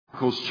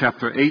Chronicles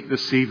chapter 8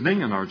 this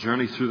evening in our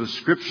journey through the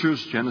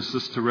Scriptures,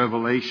 Genesis to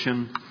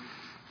Revelation.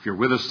 If you're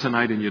with us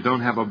tonight and you don't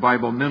have a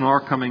Bible, men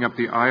are coming up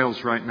the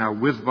aisles right now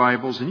with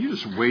Bibles, and you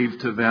just wave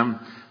to them.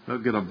 They'll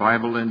get a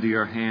Bible into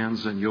your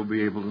hands, and you'll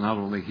be able to not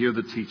only hear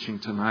the teaching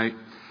tonight,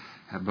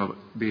 but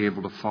be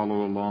able to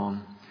follow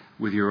along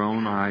with your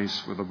own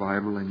eyes with a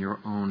Bible in your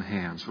own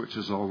hands, which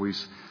is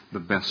always the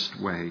best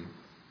way.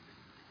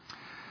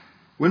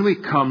 When we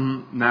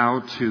come now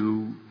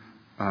to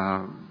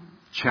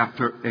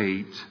chapter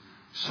 8,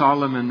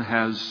 Solomon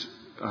has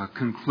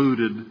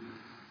concluded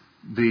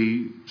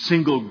the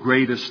single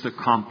greatest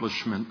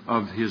accomplishment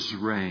of his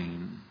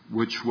reign,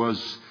 which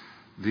was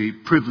the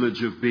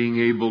privilege of being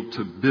able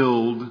to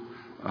build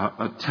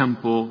a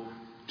temple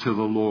to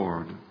the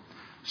Lord.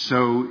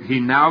 So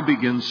he now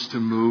begins to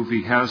move.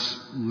 He has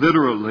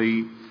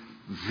literally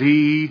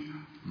the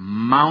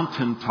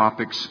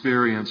mountaintop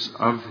experience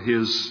of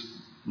his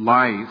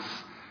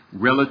life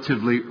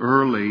relatively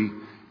early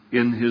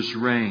in his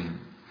reign.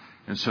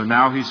 And so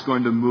now he's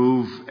going to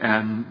move,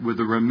 and with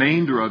the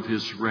remainder of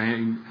his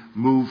reign,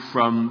 move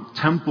from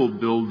temple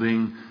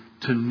building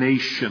to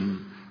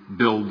nation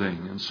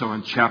building. And so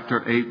in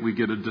chapter 8 we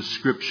get a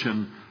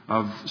description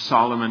of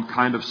Solomon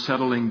kind of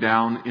settling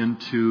down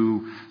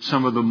into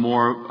some of the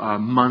more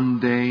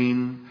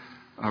mundane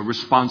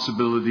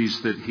responsibilities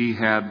that he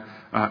had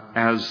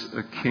as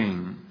a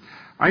king.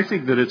 I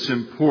think that it's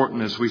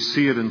important as we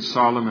see it in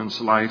Solomon's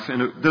life,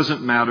 and it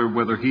doesn't matter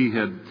whether he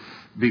had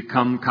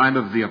become kind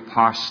of the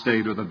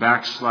apostate or the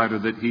backslider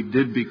that he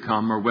did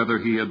become, or whether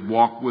he had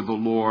walked with the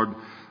Lord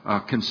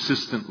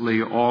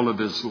consistently all of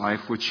his life,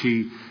 which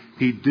he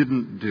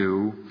didn't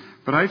do.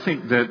 But I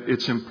think that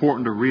it's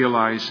important to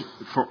realize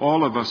for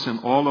all of us in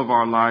all of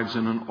our lives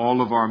and in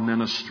all of our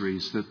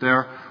ministries that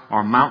there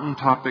are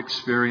mountaintop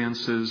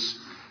experiences,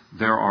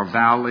 there are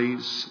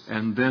valleys,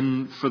 and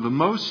then for the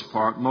most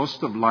part,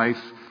 most of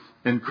life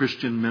in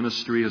Christian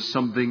ministry is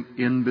something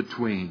in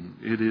between.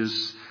 It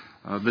is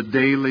the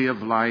daily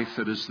of life.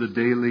 It is the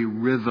daily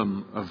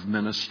rhythm of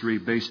ministry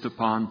based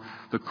upon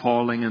the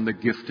calling and the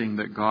gifting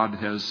that God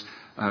has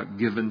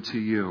given to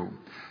you.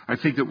 I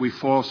think that we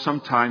fall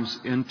sometimes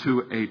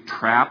into a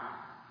trap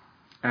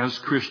as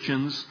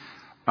Christians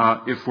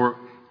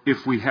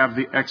if we have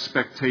the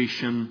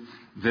expectation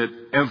that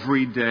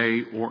every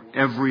day or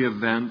every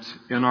event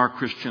in our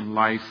Christian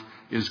life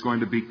is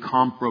going to be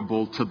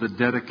comparable to the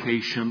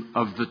dedication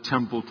of the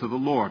temple to the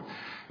Lord.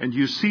 And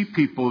you see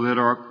people that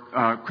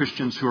are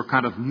Christians who are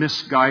kind of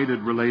misguided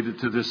related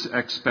to this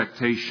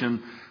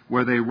expectation,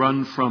 where they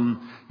run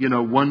from,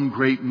 one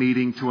great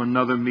meeting to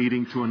another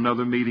meeting to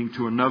another meeting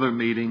to another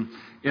meeting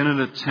in an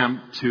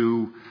attempt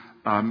to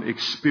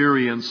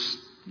experience,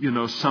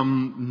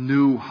 some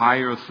new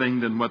higher thing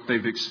than what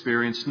they've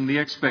experienced. And the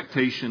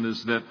expectation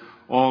is that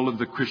all of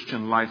the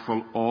Christian life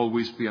will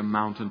always be a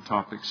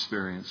mountaintop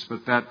experience.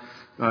 But that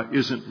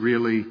isn't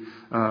really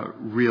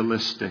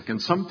realistic.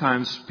 And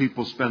sometimes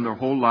people spend their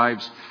whole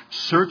lives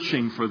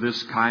searching for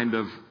this kind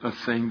of a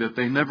thing, that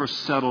they never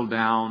settle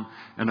down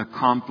and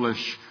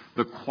accomplish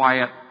the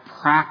quiet,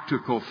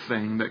 practical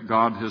thing that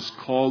God has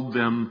called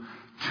them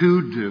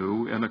to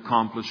do and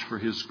accomplish for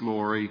His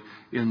glory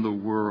in the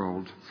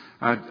world.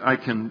 I'd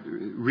like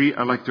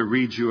to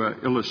read you an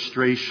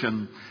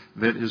illustration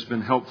that has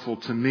been helpful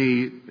to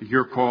me.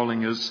 Your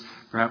calling is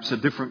perhaps a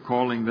different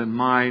calling than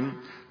mine,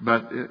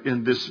 but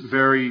in this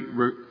very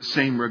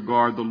same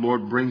regard, the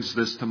Lord brings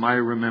this to my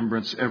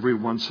remembrance every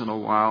once in a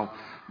while,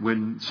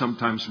 when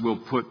sometimes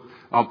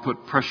I'll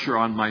put pressure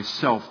on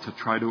myself to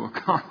try to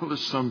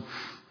accomplish some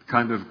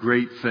kind of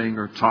great thing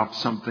or top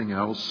something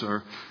else,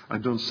 or I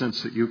don't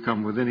sense that you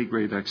come with any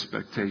great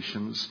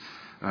expectations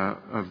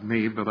of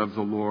me, but of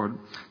the Lord.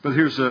 But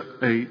here's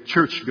a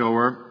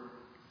churchgoer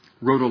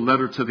wrote a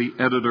letter to the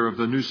editor of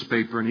the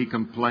newspaper, and he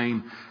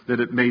complained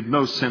that it made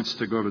no sense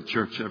to go to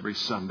church every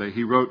Sunday.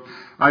 He wrote,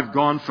 "I've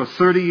gone for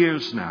 30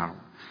 years now,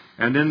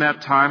 and in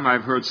that time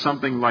I've heard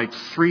something like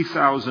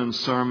 3,000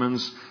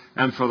 sermons,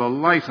 and for the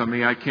life of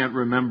me I can't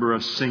remember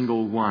a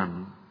single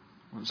one."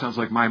 Well, it sounds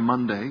like my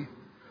Monday.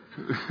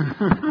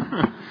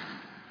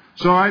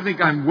 So I think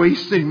I'm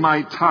wasting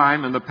my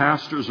time, and the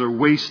pastors are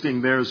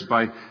wasting theirs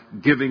by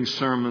giving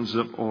sermons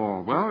at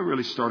all. Well, it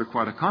really started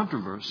quite a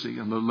controversy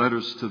in the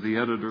letters to the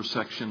editor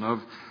section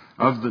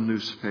of the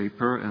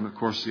newspaper. And of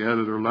course, the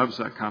editor loves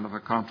that kind of a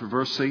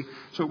controversy.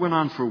 So it went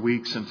on for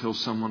weeks until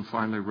someone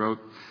finally wrote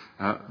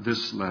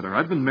this letter.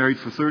 "I've been married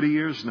for 30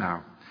 years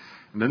now.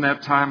 And in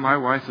that time, my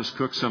wife has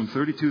cooked some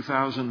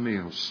 32,000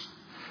 meals.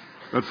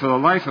 But for the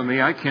life of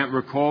me, I can't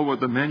recall what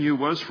the menu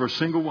was for a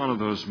single one of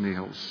those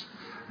meals.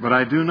 But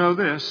I do know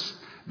this: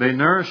 they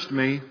nourished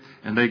me,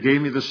 and they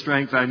gave me the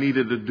strength I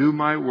needed to do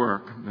my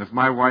work. If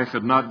my wife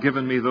had not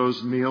given me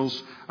those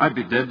meals, I'd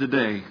be dead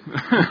today."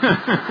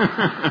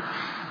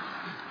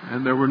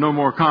 And there were no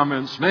more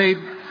comments made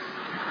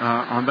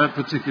on that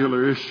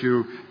particular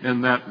issue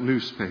in that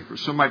newspaper.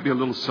 So it might be a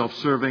little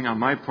self-serving on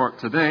my part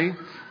today,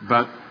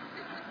 but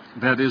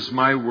that is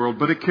my world,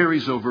 but it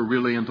carries over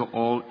really into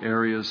all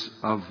areas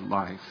of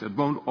life. It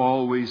won't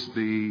always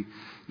be,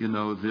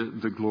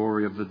 the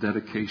glory of the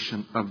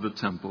dedication of the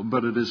temple,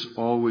 but it is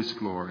always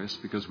glorious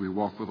because we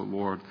walk with the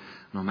Lord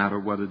no matter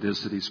what it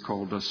is that He's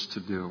called us to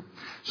do.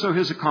 So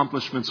His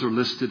accomplishments are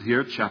listed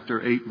here,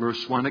 chapter 8,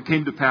 verse 1. It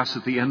came to pass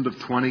at the end of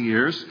 20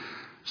 years.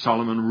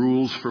 Solomon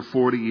rules for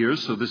 40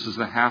 years, so this is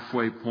the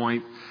halfway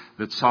point,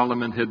 that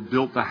Solomon had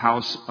built the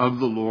house of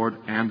the Lord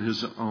and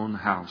his own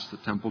house. The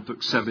temple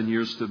took 7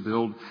 years to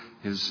build.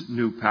 His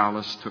new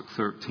palace took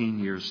 13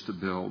 years to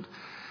build.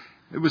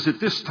 It was at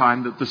this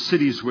time that the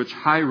cities which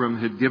Hiram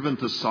had given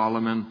to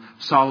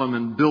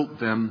Solomon built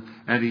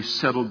them, and he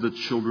settled the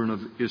children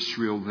of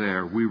Israel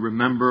there. We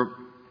remember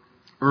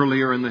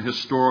earlier in the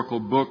historical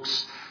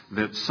books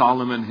that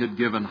Solomon had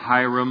given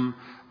Hiram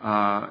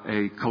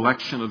a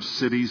collection of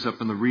cities up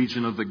in the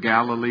region of the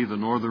Galilee, the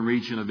northern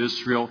region of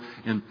Israel,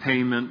 in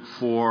payment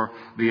for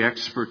the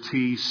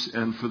expertise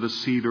and for the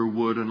cedar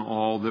wood and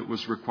all that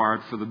was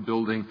required for the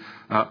building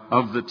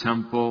of the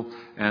temple.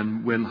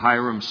 And when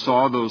Hiram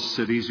saw those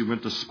cities, he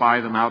went to spy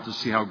them out to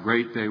see how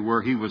great they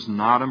were. He was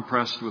not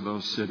impressed with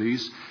those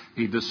cities.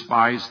 He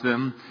despised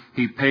them.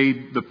 He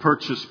paid the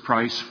purchase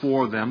price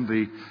for them,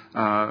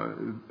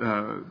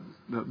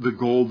 the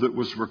gold that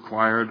was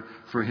required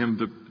for him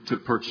to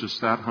purchase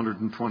that,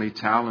 120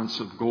 talents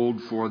of gold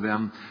for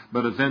them.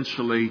 But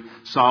eventually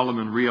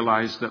Solomon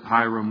realized that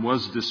Hiram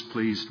was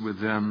displeased with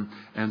them,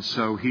 and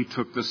so he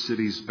took the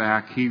cities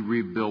back, he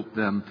rebuilt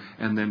them,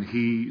 and then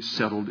he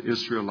settled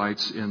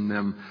Israelites in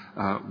them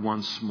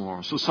once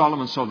more. So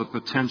Solomon saw the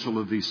potential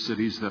of these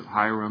cities that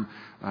Hiram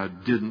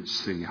didn't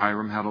see.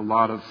 Hiram had a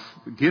lot of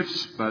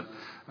gifts, but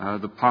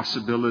the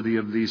possibility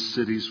of these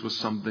cities was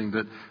something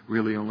that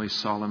really only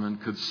Solomon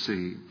could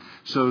see.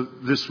 So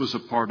this was a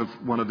part of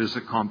one of his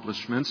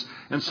accomplishments.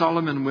 And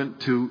Solomon went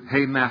to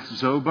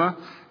Hamath-Zobah,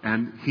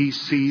 and he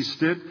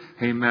seized it.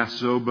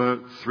 Hamath-Zobah,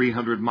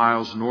 300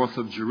 miles north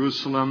of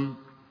Jerusalem.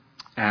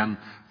 And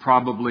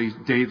probably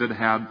David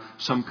had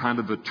some kind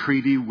of a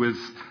treaty with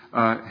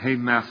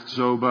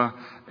Hamath-Zobah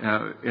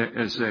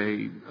as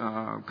a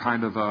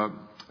kind of a...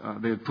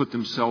 they had put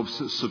themselves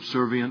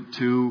subservient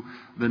to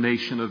the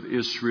nation of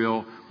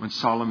Israel. When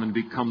Solomon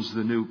becomes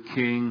the new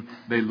king,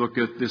 they look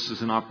at this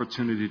as an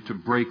opportunity to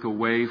break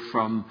away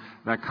from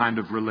that kind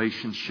of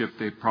relationship.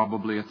 They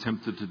probably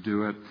attempted to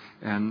do it,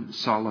 and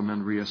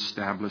Solomon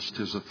reestablished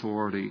his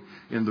authority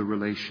in the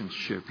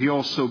relationship. He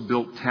also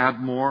built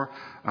Tadmor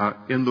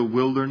in the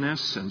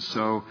wilderness, and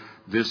so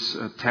this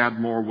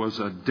Tadmor was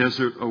a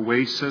desert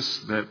oasis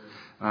that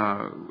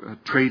a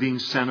trading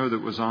center that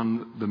was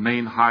on the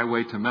main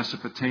highway to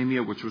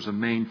Mesopotamia, which was a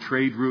main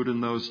trade route in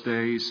those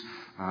days,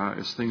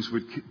 as things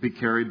would be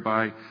carried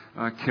by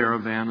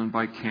caravan and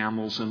by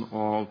camels and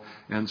all.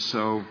 And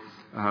so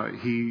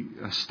he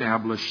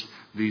established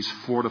these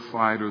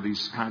fortified or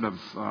these kind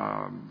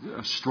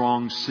of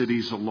strong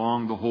cities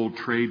along the whole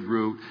trade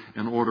route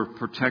in order to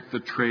protect the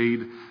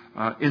trade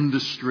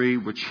industry,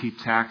 which he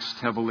taxed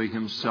heavily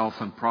himself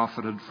and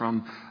profited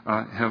from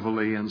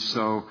heavily. And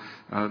so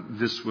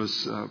this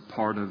was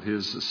part of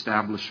his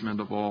establishment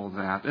of all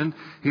that. And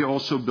he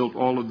also built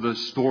all of the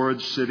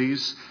storage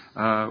cities,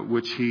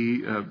 which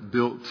he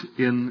built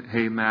in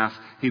Hamath.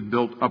 He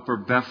built Upper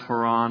Beth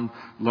Horon,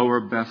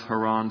 Lower Beth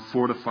Horon,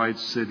 fortified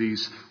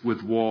cities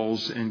with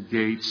walls and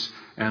gates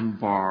and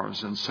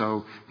bars. And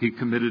so he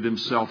committed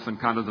himself in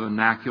kind of the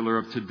vernacular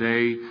of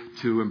today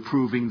to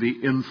improving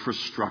the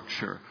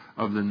infrastructure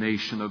of the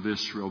nation of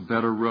Israel.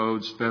 Better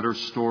roads, better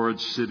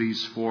storage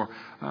cities for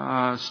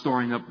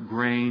storing up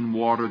grain,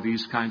 water,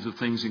 these kinds of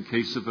things in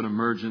case of an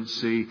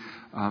emergency.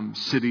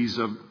 Cities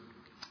of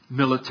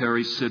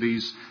military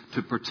cities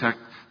to protect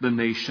the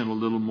nation a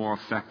little more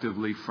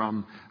effectively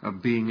from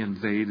being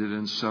invaded.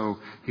 And so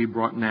he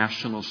brought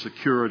national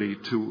security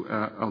to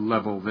a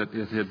level that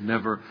it had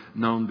never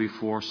known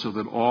before, so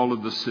that all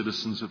of the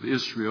citizens of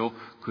Israel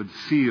could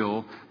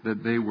feel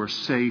that they were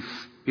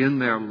safe in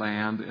their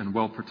land and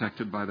well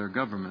protected by their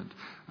government.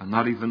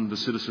 Not even the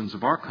citizens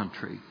of our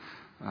country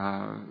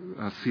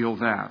feel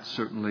that.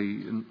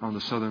 Certainly on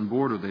the southern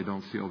border they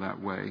don't feel that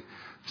way.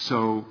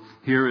 So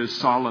here is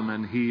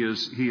Solomon.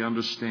 He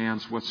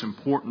understands what's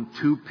important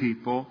to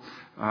people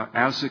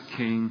as a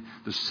king,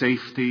 the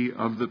safety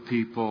of the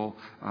people,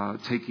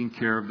 taking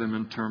care of them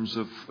in terms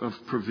of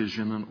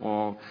provision and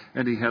all.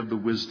 And he had the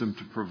wisdom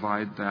to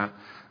provide that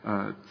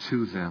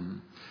to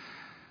them.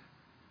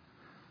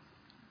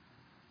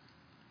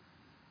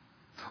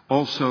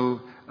 Also,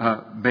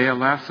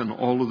 Baalath and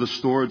all of the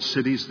storage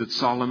cities that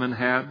Solomon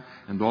had,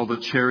 and all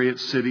the chariot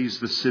cities,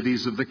 the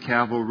cities of the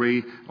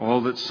cavalry, all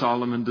that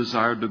Solomon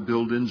desired to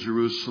build in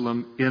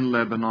Jerusalem, in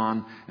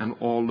Lebanon, and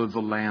all of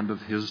the land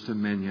of his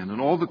dominion. And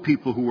all the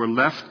people who were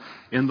left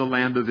in the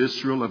land of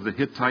Israel, of the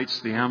Hittites,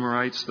 the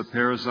Amorites, the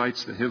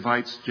Perizzites, the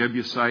Hivites,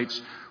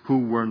 Jebusites, who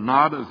were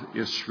not of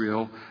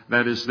Israel,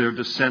 that is, their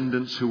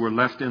descendants who were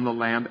left in the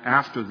land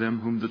after them,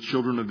 whom the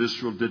children of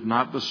Israel did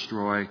not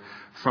destroy,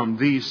 From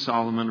these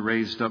Solomon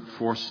raised up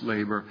forced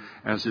labor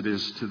as it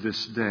is to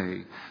this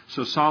day.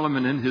 So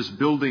Solomon in his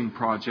building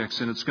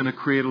projects, and it's going to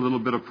create a little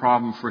bit of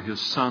problem for his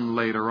son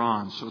later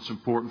on, so it's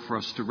important for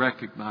us to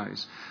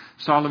recognize.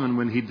 Solomon,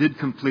 when he did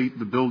complete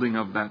the building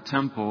of that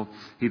temple,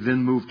 he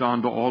then moved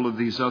on to all of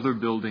these other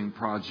building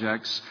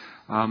projects.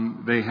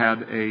 They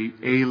had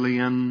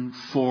alien,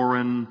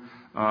 foreign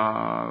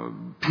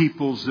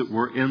peoples that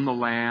were in the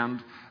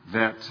land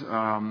that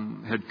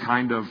had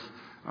kind of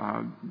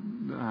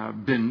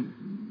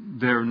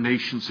their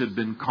nations had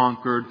been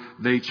conquered.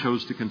 They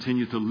chose to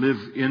continue to live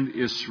in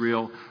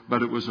Israel,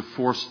 but it was a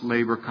forced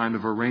labor kind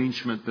of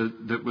arrangement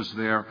that was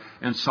there.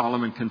 And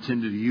Solomon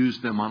continued to use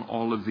them on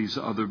all of these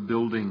other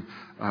building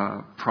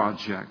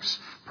projects.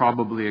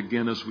 Probably,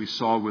 again, as we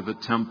saw with the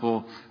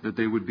temple, that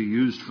they would be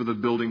used for the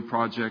building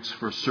projects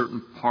for a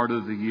certain part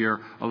of the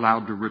year,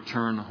 allowed to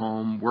return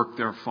home, work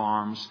their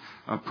farms,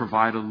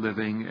 provide a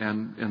living,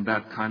 and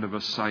that kind of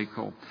a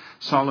cycle.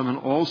 Solomon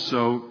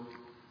also,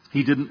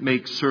 he didn't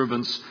make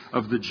servants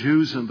of the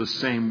Jews in the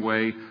same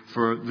way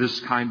for this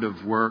kind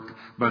of work,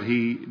 but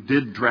he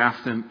did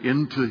draft them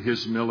into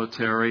his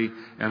military,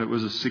 and it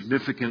was a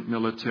significant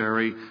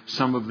military.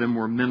 Some of them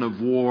were men of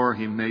war.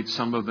 He made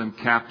some of them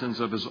captains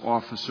of his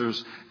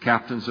officers,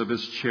 captains of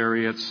his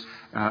chariots,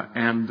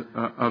 and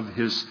of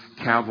his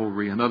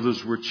cavalry. And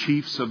others were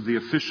chiefs of the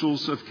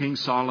officials of King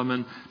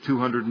Solomon,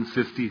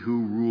 250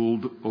 who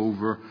ruled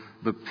over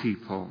the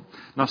people.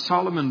 Now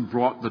Solomon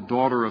brought the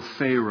daughter of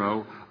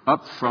Pharaoh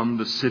up from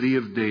the city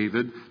of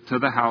David to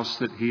the house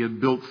that he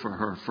had built for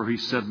her. For he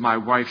said, "My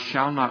wife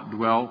shall not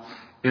dwell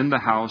in the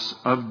house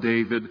of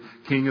David,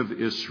 king of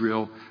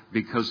Israel,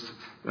 because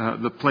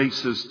the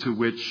places to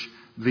which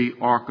the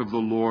ark of the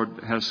Lord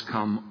has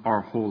come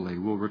are holy."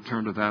 We'll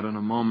return to that in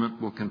a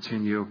moment. We'll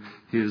continue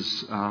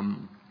his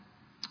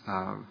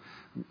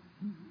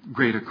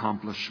great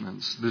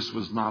accomplishments. This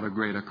was not a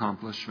great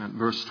accomplishment.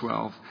 Verse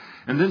 12.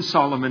 And then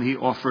Solomon, he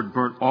offered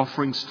burnt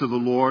offerings to the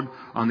Lord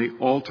on the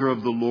altar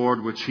of the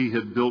Lord, which he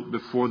had built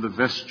before the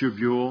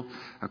vestibule,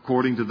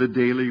 according to the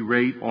daily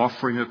rate,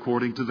 offering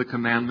according to the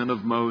commandment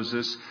of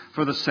Moses,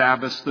 for the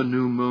Sabbaths, the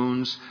new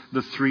moons,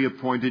 the 3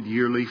 appointed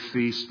yearly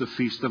feasts, the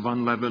feast of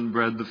unleavened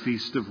bread, the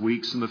feast of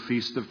weeks, and the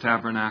feast of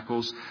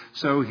tabernacles.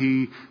 So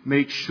he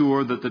makes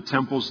sure that the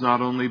temple's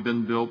not only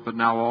been built, but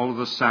now all of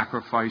the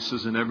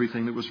sacrifices and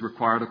everything that was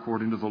required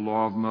according to the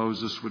law of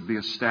Moses would be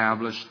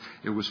established.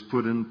 It was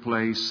put in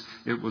place.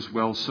 It was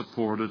well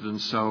supported, and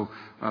so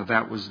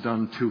that was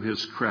done to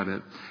his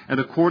credit. And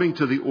according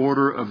to the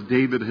order of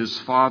David his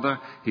father,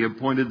 he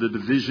appointed the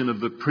division of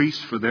the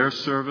priests for their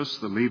service,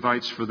 the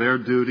Levites for their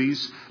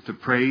duties, to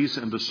praise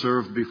and to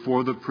serve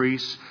before the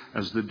priests,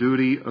 as the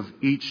duty of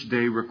each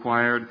day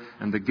required,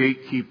 and the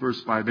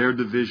gatekeepers by their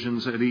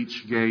divisions at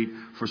each gate.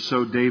 For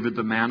so David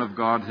the man of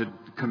God had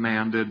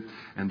commanded,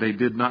 and they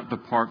did not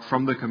depart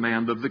from the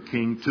command of the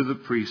king to the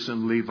priests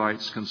and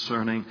Levites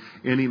concerning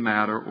any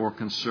matter or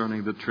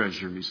concerning the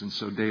treasuries. And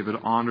so David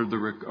honored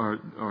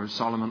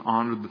Solomon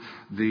honored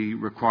the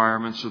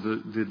requirements or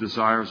the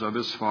desires of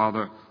his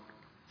father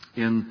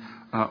in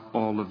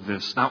all of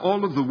this. Now,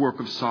 all of the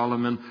work of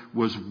Solomon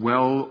was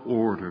well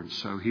ordered.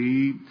 So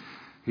he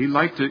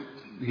liked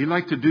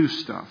to do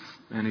stuff,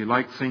 and he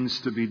liked things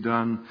to be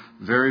done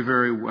very,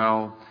 very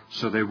well.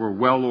 So they were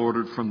well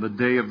ordered from the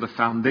day of the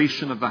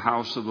foundation of the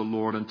house of the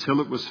Lord until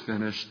it was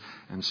finished.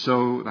 And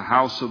so the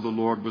house of the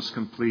Lord was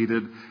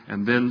completed.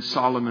 And then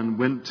Solomon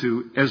went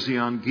to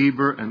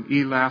Ezion-Geber and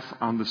Elath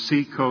on the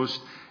sea coast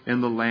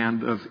in the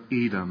land of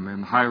Edom.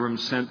 And Hiram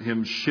sent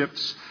him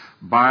ships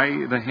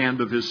by the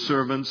hand of his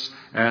servants,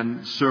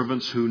 and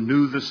servants who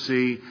knew the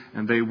sea.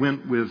 And they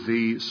went with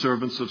the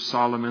servants of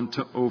Solomon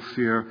to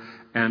Ophir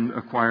and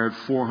acquired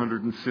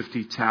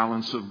 450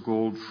 talents of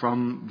gold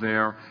from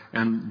there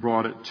and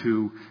brought it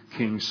to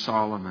King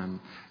Solomon.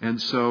 And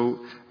so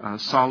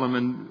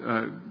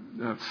Solomon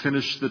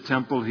finished the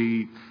temple.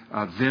 He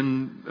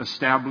then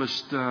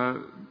established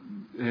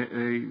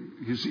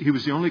he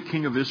was the only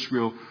king of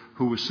Israel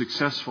who was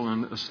successful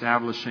in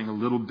establishing a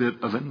little bit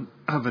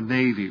of a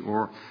navy,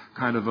 or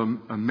kind of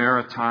a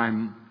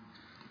maritime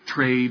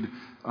trade,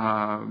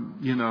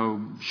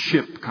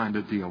 ship kind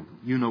of deal.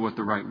 You know what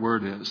the right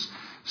word is.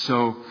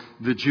 So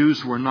the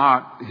Jews were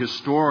not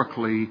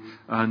historically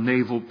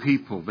naval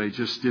people. They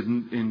just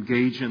didn't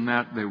engage in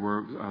that. They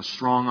were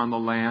strong on the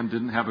land,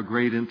 didn't have a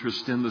great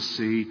interest in the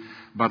sea.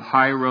 But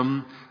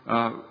Hiram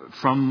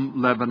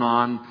from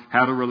Lebanon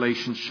had a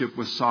relationship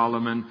with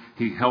Solomon.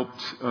 He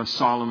helped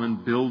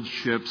Solomon build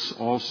ships,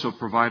 also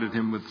provided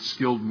him with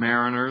skilled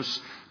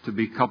mariners to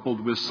be coupled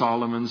with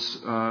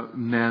Solomon's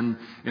men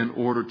in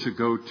order to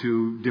go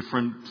to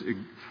different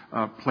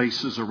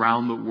places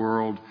around the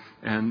world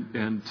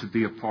and to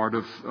be a part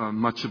of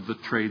much of the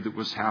trade that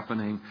was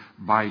happening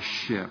by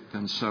ship.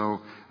 And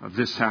so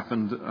this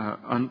happened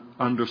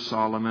under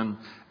Solomon,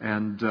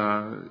 and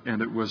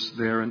it was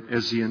there in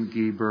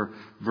Ezion-Geber,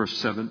 verse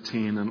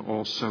 17, and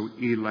also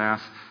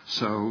Elath.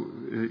 So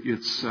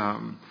it's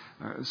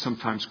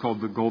sometimes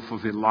called the Gulf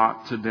of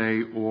Eilat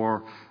today,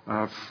 or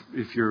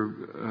if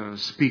you're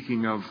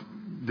speaking of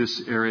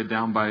this area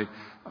down by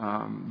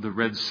the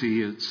Red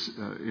Sea, it's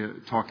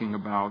talking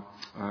about,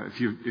 if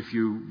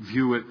you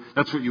view it,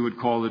 that's what you would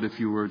call it if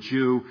you were a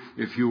Jew.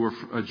 If you were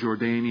a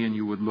Jordanian,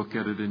 you would look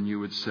at it and you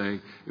would say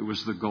it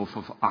was the Gulf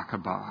of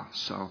Aqaba.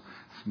 So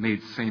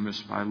made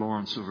famous by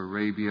Lawrence of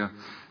Arabia,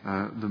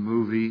 the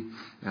movie,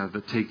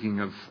 the taking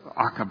of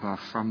Aqaba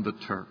from the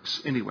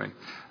Turks. Anyway,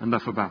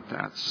 enough about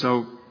that.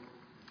 So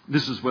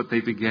this is what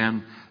they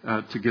began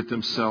to get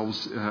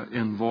themselves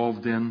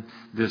involved in.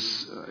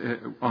 This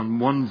on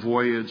one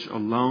voyage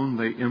alone,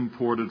 they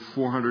imported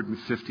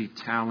 450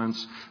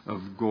 talents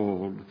of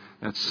gold.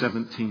 That's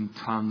 17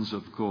 tons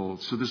of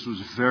gold. So this was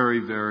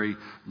very, very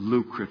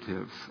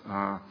lucrative,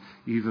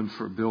 even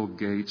for Bill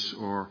Gates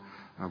or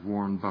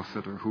Warren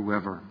Buffett or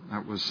whoever.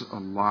 That was a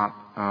lot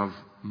of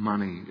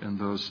money in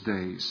those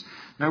days.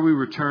 Now we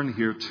return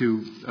here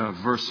to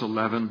verse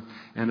 11,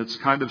 and it's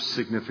kind of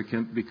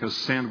significant because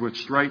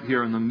sandwiched right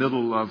here in the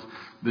middle of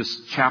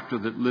this chapter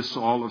that lists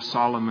all of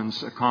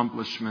Solomon's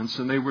accomplishments,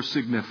 and they were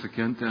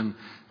significant, and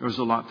there was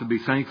a lot to be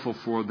thankful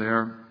for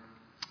there.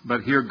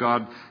 But here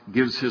God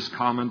gives his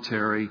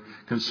commentary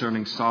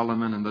concerning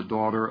Solomon and the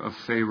daughter of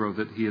Pharaoh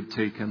that he had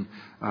taken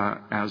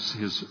as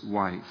his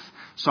wife.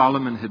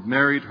 Solomon had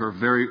married her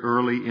very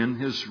early in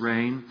his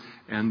reign,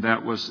 and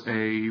that was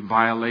a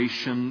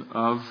violation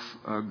of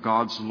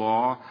God's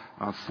law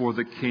for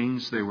the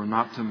kings. They were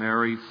not to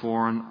marry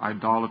foreign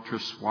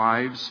idolatrous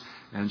wives,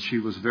 and she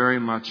was very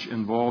much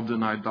involved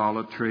in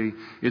idolatry.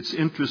 It's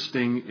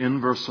interesting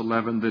in verse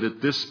 11 that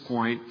at this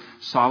point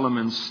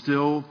Solomon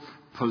still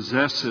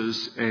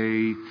possesses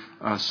a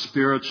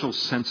spiritual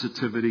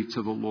sensitivity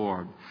to the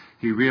Lord.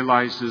 He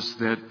realizes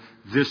that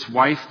this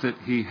wife that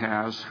he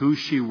has, who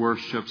she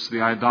worships,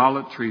 the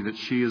idolatry that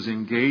she is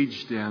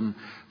engaged in,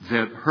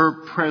 that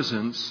her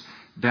presence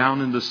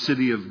down in the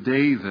city of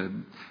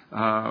David,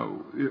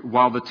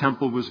 while the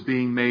temple was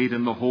being made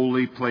in the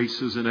holy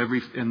places and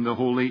in the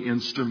holy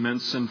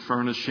instruments and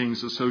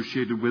furnishings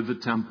associated with the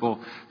temple,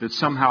 that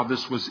somehow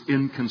this was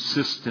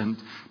inconsistent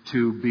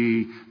to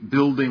be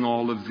building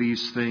all of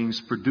these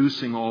things,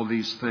 producing all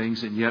these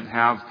things, and yet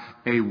have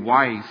a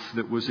wife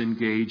that was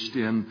engaged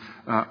in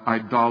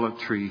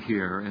idolatry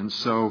here. And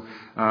so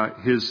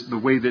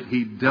the way that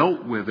he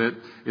dealt with it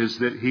is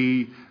that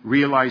he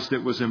realized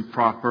it was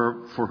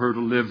improper for her to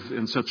live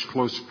in such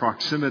close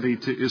proximity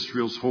to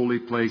Israel's holy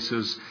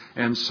places,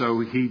 and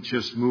so he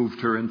just moved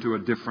her into a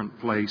different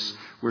place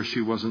where she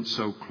wasn't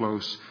so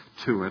close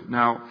to it.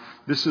 Now,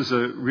 this is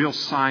a real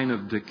sign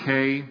of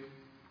decay.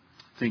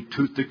 I think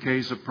tooth decay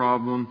is a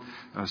problem.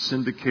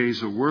 Sin decay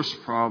is a worse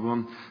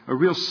problem. A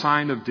real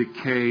sign of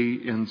decay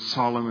in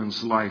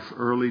Solomon's life,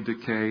 early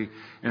decay,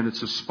 and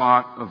it's a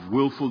spot of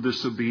willful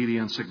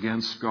disobedience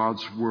against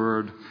God's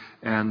word.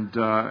 And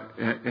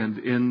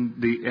in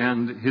the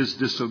end, his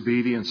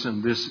disobedience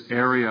in this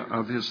area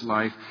of his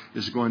life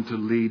is going to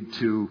lead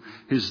to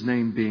his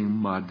name being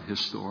mud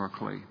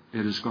historically.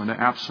 It is going to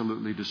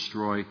absolutely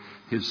destroy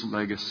his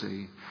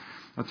legacy.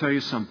 I'll tell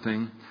you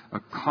something. A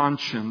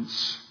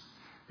conscience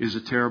is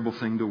a terrible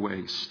thing to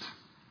waste.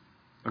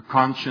 A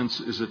conscience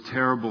is a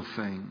terrible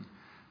thing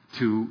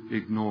to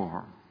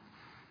ignore.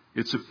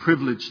 It's a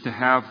privilege to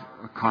have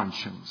a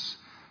conscience.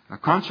 A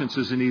conscience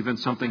isn't even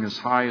something as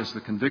high as the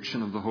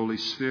conviction of the Holy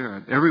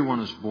Spirit.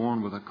 Everyone is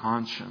born with a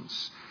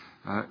conscience,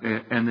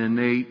 an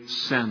innate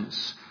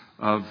sense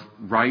of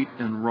right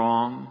and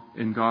wrong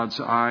in God's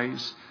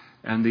eyes,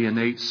 and the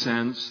innate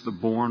sense, the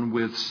born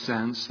with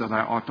sense that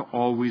I ought to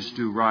always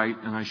do right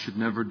and I should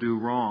never do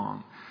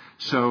wrong.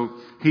 So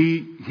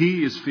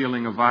he is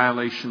feeling a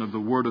violation of the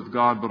Word of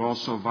God, but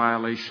also a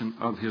violation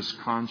of his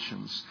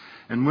conscience.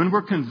 And when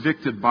we're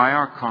convicted by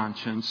our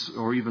conscience,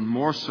 or even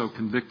more so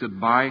convicted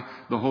by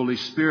the Holy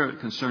Spirit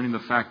concerning the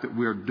fact that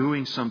we are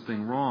doing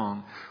something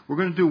wrong, we're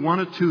going to do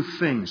one of two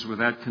things with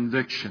that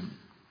conviction.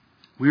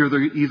 We are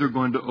either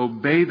going to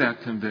obey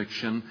that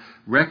conviction,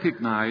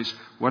 recognize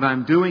what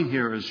I'm doing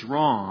here is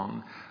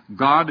wrong,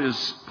 God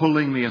is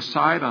pulling me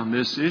aside on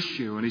this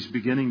issue and He's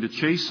beginning to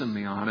chasten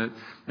me on it,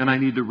 and I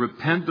need to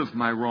repent of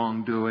my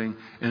wrongdoing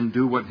and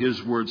do what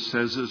His Word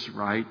says is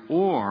right,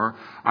 or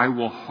I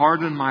will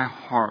harden my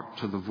heart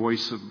to the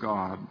voice of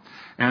God.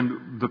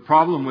 And the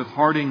problem with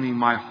hardening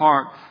my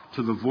heart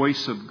to the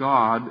voice of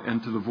God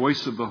and to the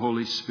voice of the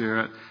Holy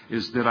Spirit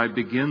is that I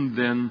begin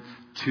then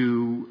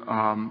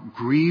to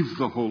grieve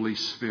the Holy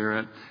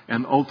Spirit,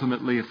 and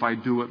ultimately, if I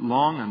do it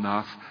long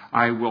enough,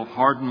 I will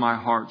harden my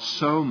heart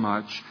so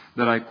much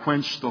that I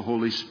quench the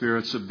Holy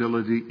Spirit's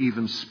ability to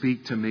even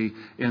speak to me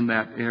in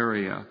that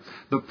area.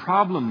 The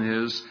problem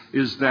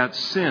is that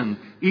sin,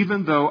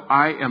 even though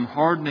I am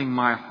hardening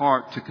my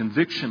heart to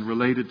conviction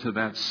related to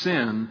that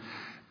sin,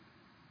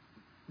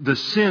 the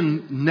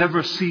sin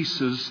never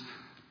ceases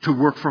to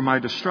work for my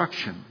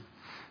destruction.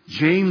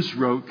 James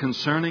wrote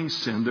concerning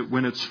sin that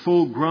when it's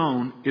full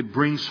grown, it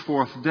brings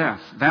forth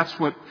death. That's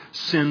what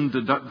sin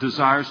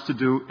desires to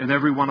do in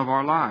every one of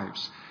our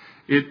lives.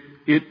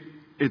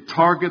 It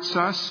targets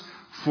us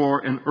for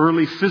an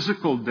early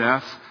physical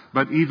death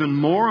But even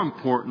more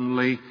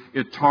importantly,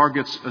 it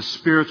targets a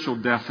spiritual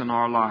death in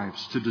our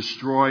lives to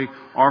destroy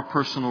our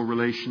personal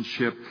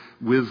relationship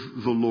with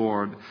the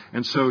Lord.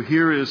 And so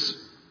here is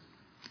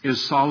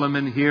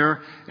Solomon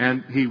here,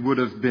 and he would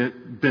have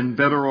been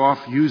better off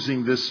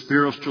using this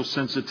spiritual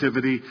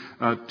sensitivity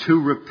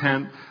to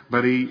repent,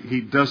 but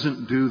he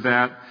doesn't do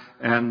that,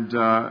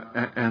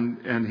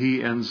 and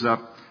he ends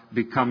up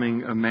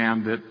becoming a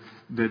man that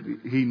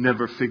he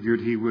never figured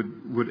he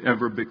would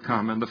ever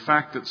become. And the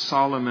fact that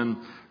Solomon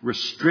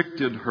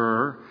restricted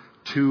her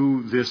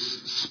to this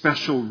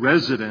special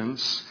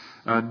residence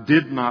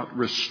did not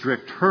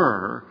restrict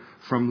her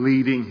from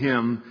leading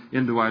him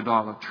into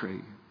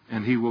idolatry.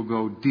 And he will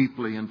go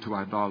deeply into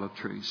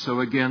idolatry.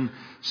 So again,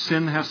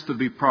 sin has to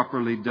be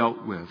properly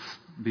dealt with.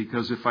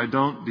 Because if I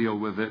don't deal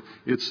with it,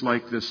 it's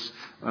like this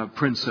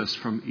princess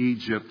from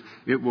Egypt.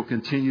 It will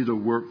continue to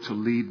work to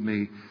lead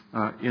me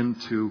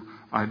into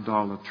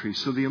idolatry.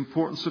 So the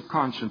importance of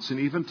conscience, and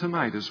even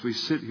tonight as we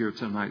sit here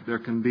tonight, there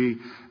can be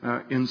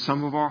in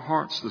some of our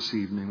hearts this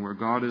evening where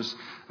God is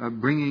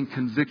bringing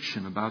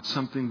conviction about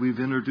something we've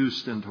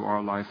introduced into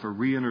our life or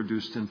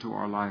reintroduced into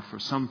our life, or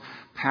some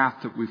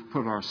path that we've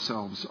put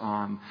ourselves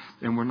on,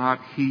 and we're not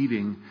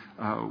heeding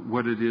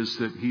what it is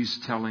that He's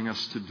telling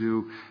us to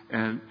do,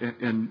 and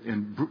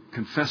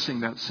confessing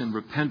that sin,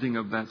 repenting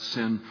of that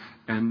sin,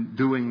 and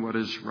doing what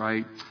is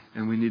right.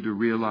 And we need to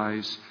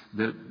realize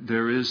that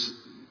there is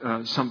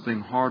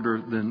something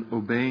harder than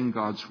obeying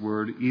God's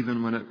word,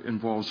 even when it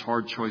involves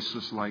hard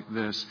choices like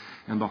this.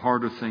 And the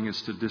harder thing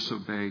is to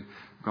disobey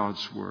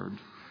God's word.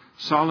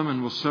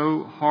 Solomon will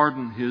so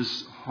harden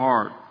his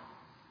heart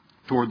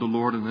toward the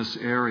Lord in this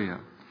area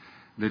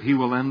that he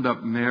will end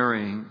up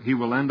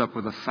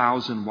with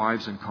 1,000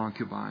 wives and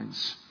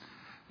concubines,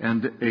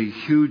 and a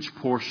huge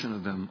portion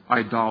of them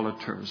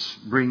idolaters,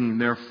 bringing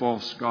their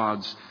false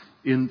gods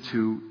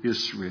into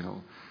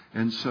Israel.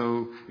 And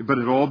so, but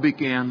it all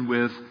began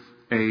with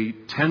a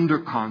tender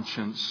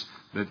conscience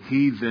that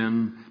he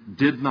then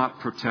did not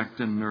protect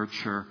and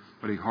nurture,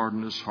 but he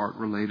hardened his heart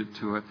related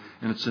to it.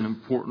 And it's an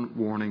important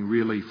warning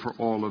really for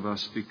all of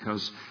us,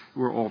 because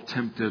we're all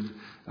tempted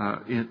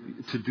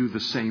to do the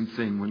same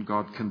thing when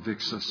God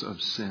convicts us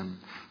of sin.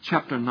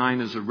 Chapter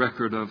 9 is a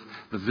record of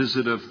the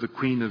visit of the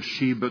Queen of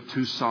Sheba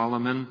to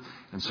Solomon.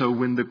 And so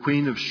when the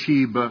Queen of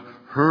Sheba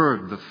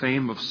heard the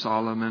fame of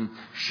Solomon,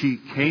 she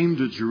came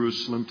to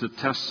Jerusalem to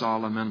test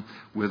Solomon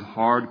with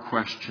hard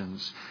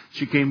questions.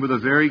 She came with a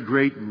very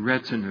great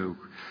retinue,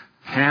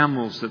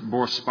 camels that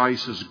bore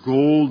spices,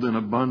 gold in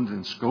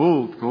abundance.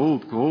 Gold,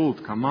 gold,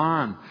 gold, come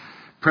on.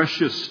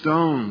 Precious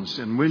stones.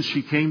 And when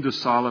she came to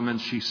Solomon,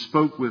 she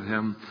spoke with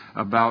him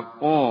about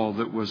all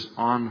that was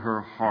on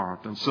her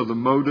heart. And so the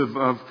motive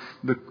of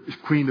the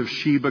Queen of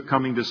Sheba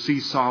coming to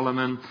see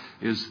Solomon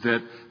is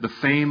that the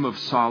fame of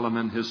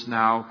Solomon has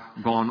now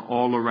gone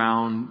all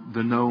around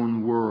the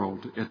known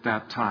world at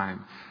that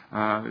time.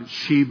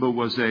 Sheba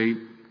was a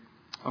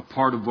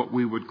part of what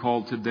we would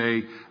call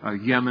today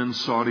Yemen,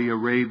 Saudi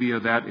Arabia,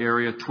 that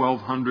area,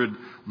 1,200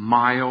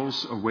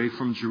 miles away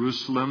from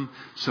Jerusalem.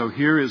 So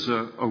here is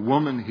a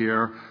woman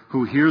here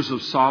who hears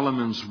of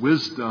Solomon's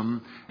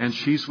wisdom, and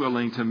she's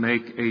willing to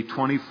make a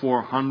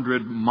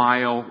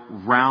 2,400-mile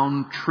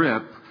round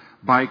trip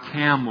by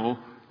camel,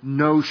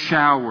 no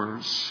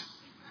showers.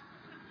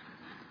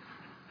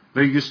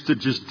 They used to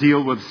just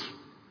deal with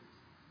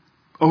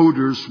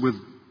odors, with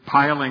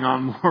piling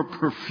on more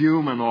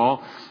perfume and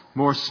all,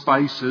 more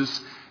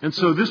spices. And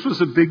so this was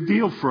a big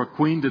deal for a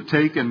queen to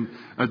take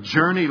a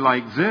journey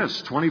like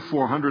this,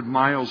 2,400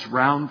 miles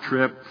round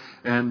trip,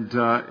 and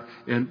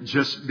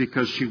just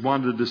because she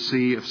wanted to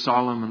see if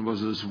Solomon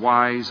was as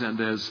wise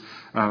and as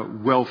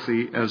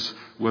wealthy as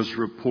was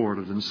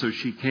reported. And so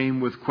she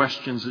came with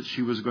questions that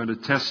she was going to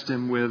test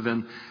him with,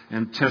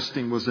 and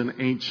testing was an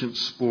ancient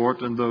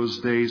sport in those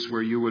days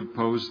where you would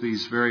pose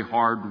these very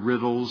hard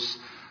riddles,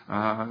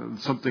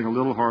 something a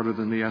little harder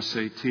than the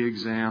SAT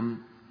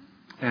exam,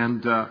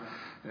 and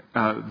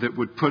that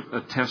would put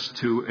a test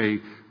to a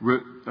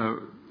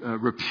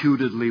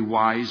reputedly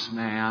wise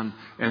man,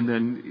 and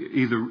then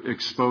either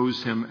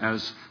expose him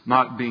as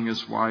not being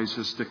as wise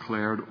as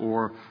declared,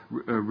 or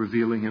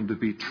revealing him to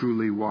be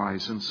truly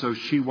wise. And so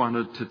she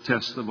wanted to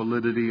test the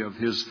validity of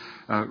his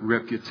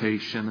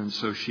reputation, and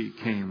so she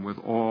came with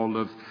all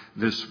of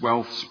this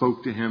wealth,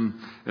 spoke to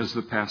him, as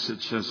the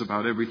passage says,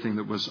 about everything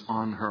that was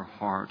on her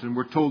heart. And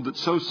we're told that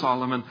so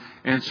Solomon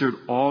answered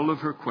all of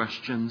her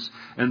questions,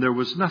 and there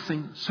was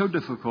nothing so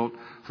difficult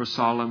for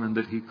Solomon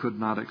that he could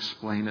not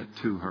explain it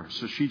to her.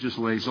 So she just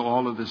lays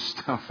all of this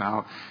stuff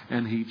out,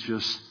 and he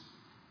just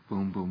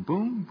boom, boom,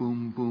 boom,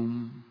 boom,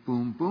 boom,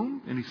 boom,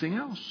 boom. Anything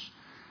else?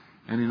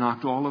 And he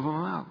knocked all of them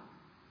out.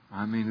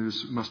 I mean,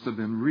 it must have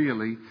been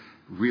really,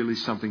 really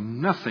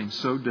something. Nothing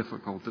so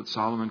difficult that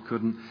Solomon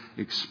couldn't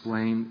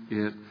explain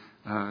it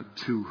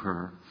to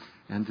her.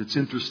 And it's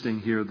interesting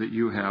here that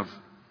you have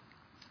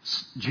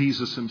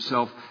Jesus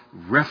himself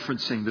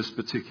referencing this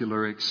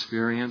particular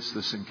experience,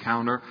 this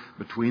encounter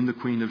between the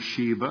Queen of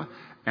Sheba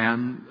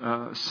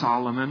and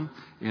Solomon.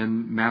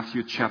 In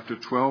Matthew chapter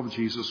 12,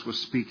 Jesus was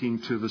speaking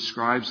to the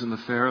scribes and the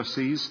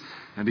Pharisees,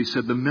 and he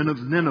said, "The men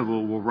of Nineveh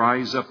will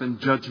rise up in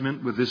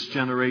judgment with this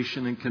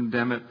generation and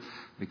condemn it,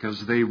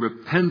 because they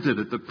repented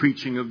at the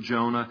preaching of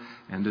Jonah,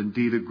 and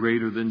indeed a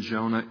greater than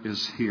Jonah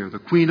is here." The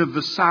Queen of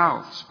the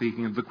South,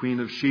 speaking of the Queen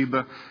of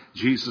Sheba,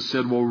 Jesus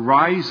said, "will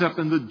rise up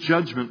in the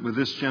judgment with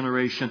this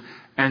generation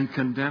and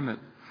condemn it.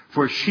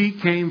 For she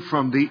came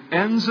from the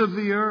ends of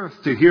the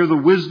earth to hear the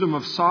wisdom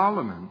of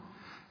Solomon,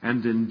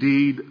 and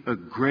indeed a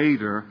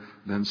greater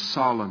than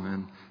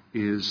Solomon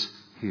is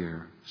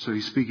here." So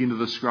he's speaking to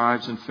the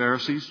scribes and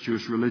Pharisees,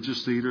 Jewish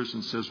religious leaders,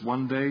 and says,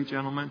 one day,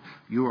 gentlemen,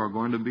 you are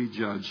going to be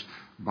judged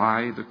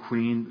by the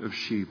Queen of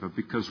Sheba.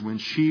 Because when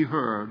she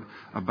heard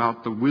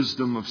about the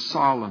wisdom of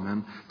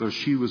Solomon, though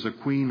she was a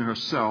queen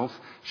herself,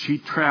 she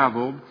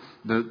traveled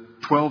the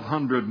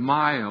 1,200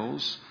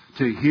 miles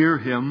to hear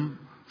him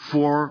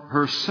for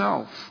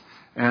herself.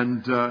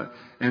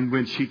 And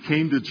when she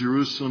came to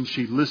Jerusalem,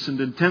 she listened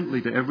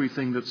intently to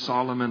everything that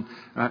Solomon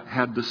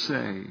had to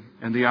say.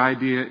 And the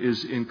idea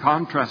is, in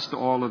contrast to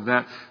all of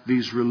that,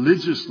 these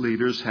religious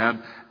leaders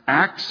had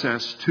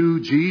access to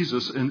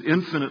Jesus, an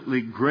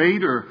infinitely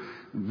greater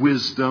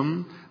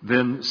wisdom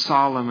than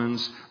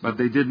Solomon's, but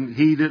they didn't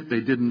heed it.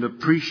 They didn't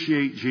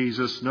appreciate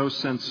Jesus. No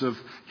sense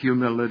of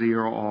humility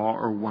or awe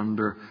or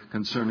wonder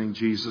concerning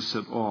Jesus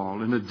at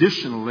all. And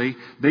additionally,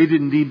 they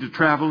didn't need to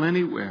travel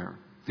anywhere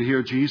to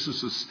hear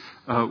Jesus'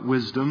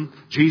 wisdom.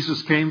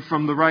 Jesus came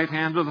from the right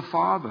hand of the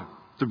Father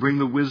to bring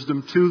the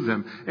wisdom to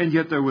them. And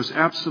yet there was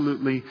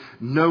absolutely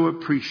no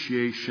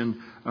appreciation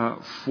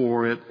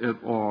for it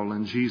at all.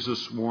 And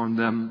Jesus warned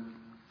them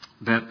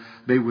that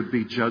they would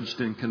be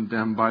judged and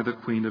condemned by the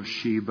Queen of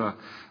Sheba,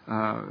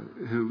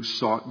 who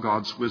sought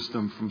God's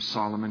wisdom from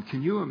Solomon.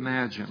 Can you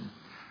imagine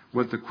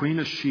what the Queen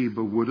of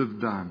Sheba would have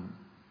done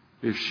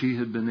if she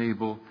had been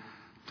able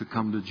to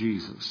come to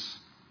Jesus?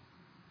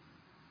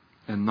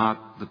 And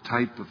not the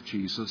type of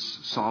Jesus,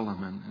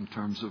 Solomon, in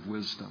terms of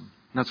wisdom.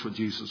 That's what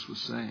Jesus was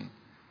saying.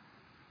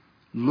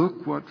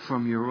 Look what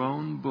from your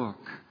own book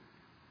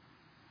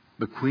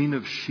the Queen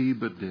of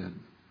Sheba did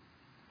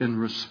in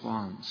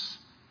response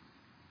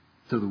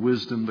to the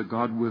wisdom, the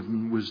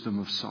God-given wisdom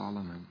of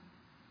Solomon.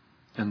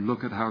 And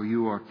look at how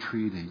you are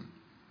treating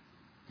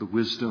the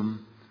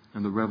wisdom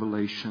and the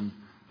revelation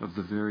of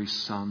the very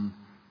Son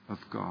of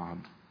God.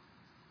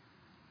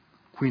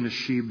 Queen of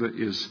Sheba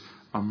is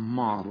a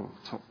model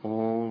to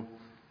all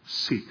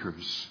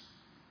seekers.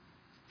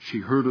 She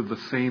heard of the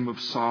fame of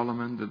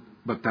Solomon,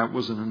 but that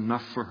wasn't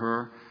enough for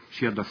her.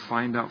 She had to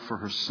find out for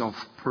herself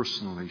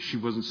personally. She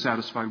wasn't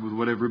satisfied with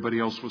what everybody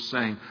else was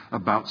saying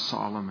about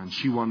Solomon.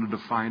 She wanted to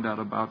find out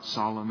about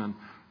Solomon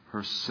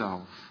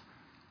herself,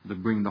 to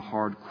bring the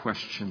hard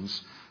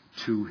questions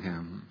to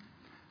him.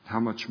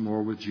 How much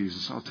more with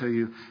Jesus? I'll tell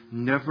you,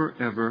 never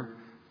ever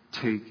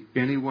take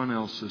anyone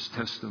else's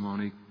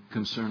testimony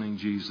concerning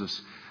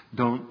Jesus.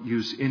 Don't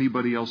use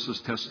anybody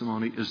else's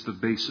testimony as the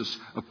basis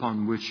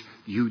upon which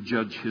you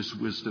judge his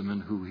wisdom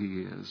and who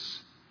he is.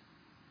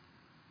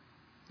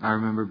 I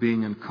remember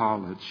being in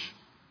college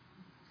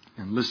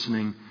and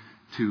listening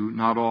to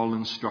not all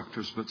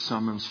instructors, but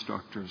some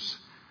instructors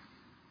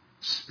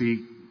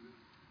speak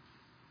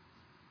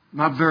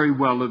not very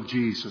well of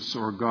Jesus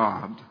or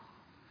God,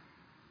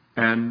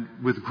 and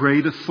with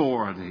great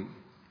authority.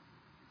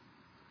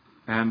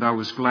 And I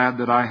was glad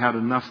that I had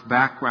enough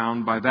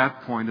background by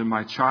that point in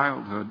my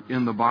childhood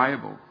in the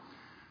Bible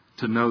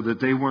to know that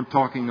they weren't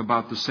talking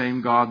about the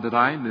same God that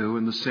I knew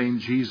and the same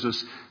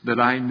Jesus that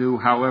I knew,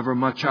 however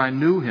much I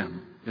knew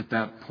him at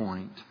that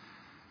point.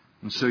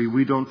 And so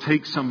we don't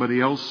take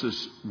somebody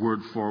else's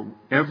word for it.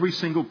 Every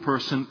single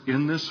person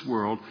in this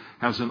world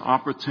has an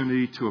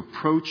opportunity to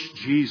approach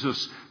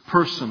Jesus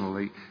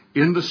personally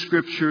in the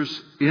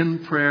Scriptures,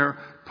 in prayer,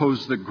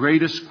 pose the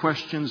greatest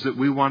questions that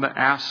we want to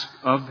ask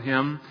of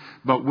him.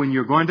 But when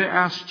you're going to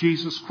ask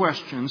Jesus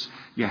questions,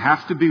 you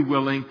have to be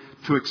willing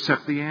to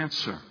accept the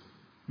answer,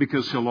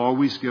 because he'll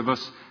always give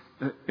us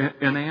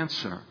an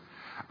answer.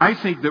 I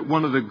think that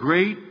one of the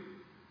great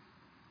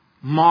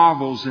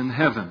marvels in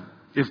heaven,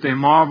 if they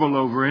marvel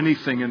over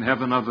anything in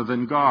heaven other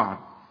than God,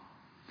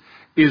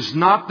 is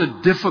not the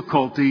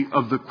difficulty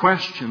of the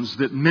questions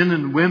that men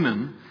and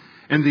women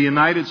in the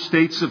United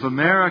States of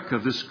America,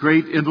 this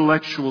great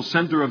intellectual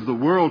center of the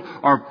world,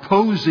 are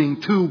posing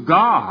to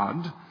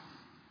God.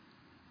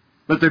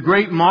 But the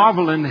great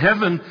marvel in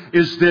heaven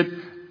is that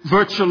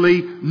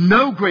virtually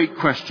no great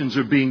questions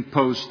are being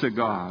posed to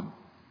God.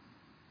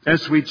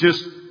 As we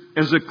just,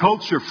 as a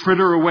culture,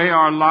 fritter away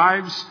our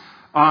lives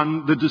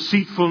on the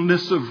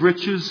deceitfulness of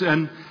riches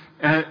and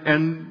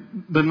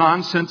the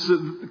nonsense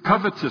of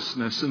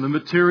covetousness and the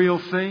material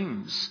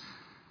things.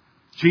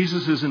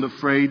 Jesus isn't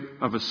afraid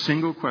of a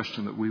single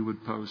question that we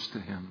would pose to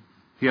him.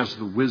 He has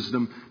the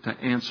wisdom to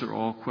answer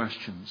all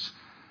questions.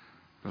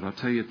 But I'll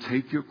tell you,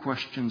 take your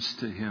questions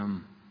to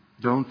him.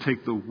 Don't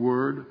take the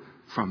word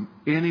from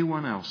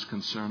anyone else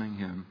concerning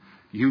him.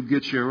 You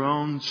get your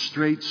own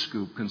straight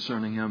scoop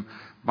concerning him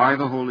by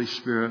the Holy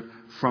Spirit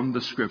from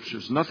the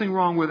Scriptures. Nothing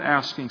wrong with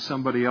asking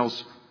somebody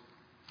else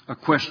a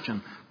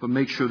question, but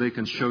make sure they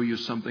can show you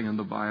something in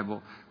the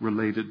Bible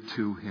related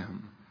to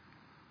him.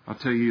 I'll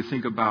tell you,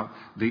 think about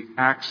the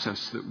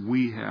access that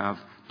we have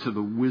to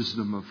the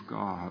wisdom of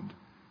God.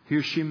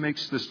 Here she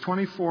makes this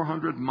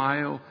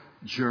 2,400-mile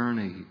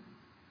journey.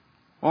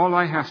 All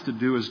I have to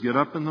do is get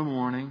up in the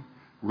morning,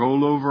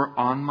 roll over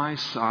on my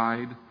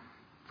side,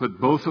 put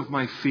both of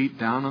my feet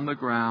down on the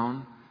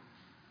ground,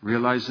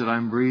 realize that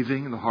I'm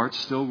breathing, the heart's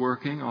still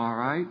working. All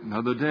right,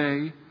 another day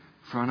in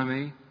front of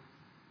me.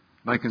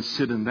 I can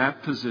sit in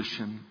that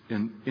position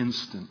and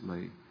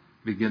instantly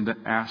begin to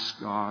ask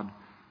God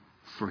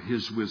for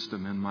his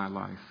wisdom in my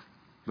life.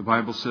 The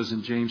Bible says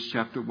in James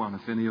chapter 1,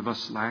 if any of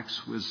us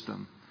lacks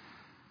wisdom,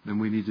 then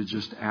we need to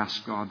just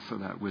ask God for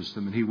that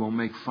wisdom. And he won't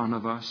make fun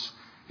of us.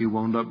 He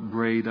won't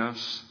upbraid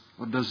us.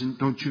 Well,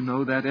 don't you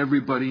know that?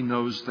 Everybody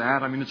knows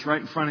that. I mean, it's right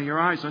in front of your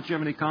eyes. Don't you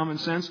have any common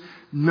sense?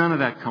 None of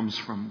that comes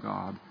from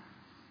God.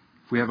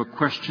 If we have a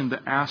question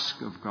to ask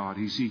of God,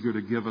 he's eager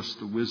to give us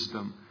the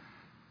wisdom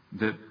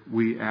that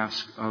we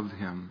ask of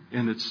him.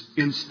 And it's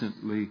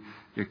instantly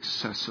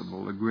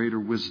accessible, a greater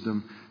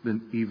wisdom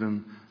than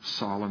even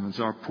Solomon's.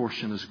 Our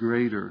portion is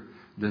greater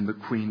than the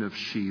Queen of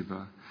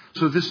Sheba.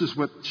 So this is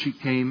what she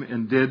came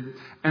and did.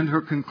 And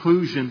her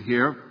conclusion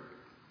here,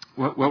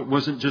 well,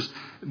 wasn't just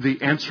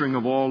the answering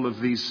of all of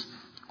these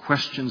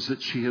questions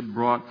that she had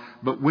brought,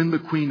 but when the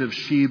Queen of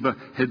Sheba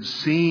had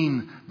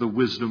seen the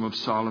wisdom of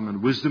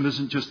Solomon, wisdom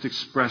isn't just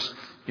expressed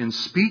in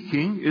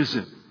speaking, is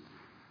it?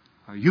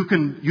 You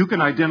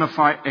can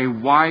identify a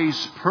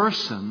wise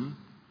person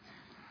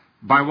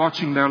by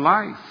watching their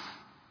life,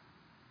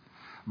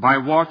 by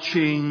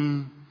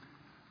watching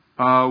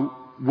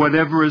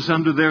whatever is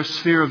under their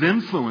sphere of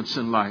influence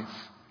in life,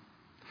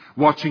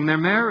 watching their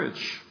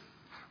marriage,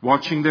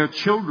 watching their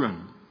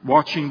children,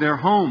 watching their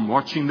home,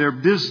 watching their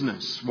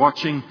business,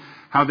 watching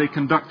how they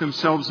conduct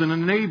themselves in a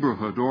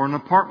neighborhood or an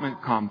apartment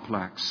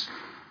complex,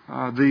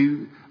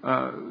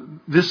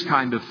 this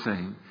kind of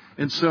thing.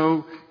 And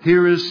so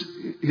here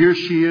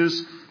she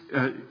is.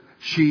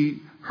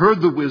 She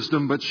heard the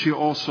wisdom, but she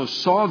also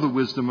saw the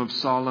wisdom of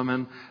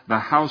Solomon, the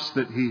house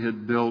that he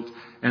had built.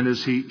 And as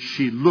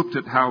she looked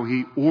at how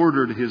he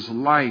ordered his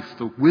life,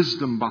 the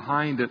wisdom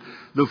behind it,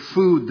 the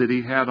food that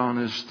he had on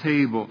his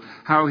table,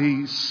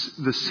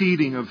 the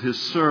seating of his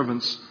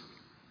servants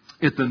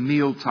at the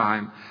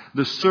mealtime,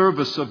 the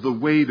service of the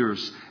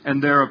waiters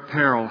and their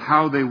apparel,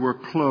 how they were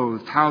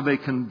clothed, how they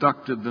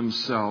conducted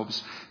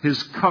themselves,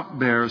 his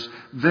cupbearers,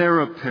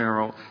 their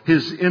apparel,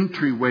 his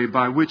entryway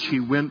by which he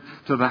went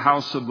to the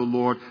house of the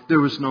Lord. There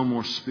was no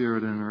more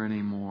spirit in her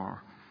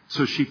anymore.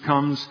 So she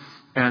comes,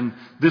 and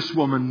this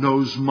woman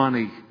knows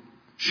money.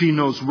 She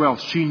knows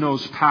wealth. She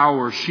knows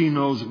power. She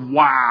knows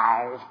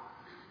wow.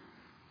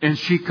 And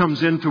she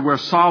comes into where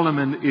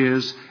Solomon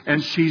is,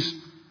 and she's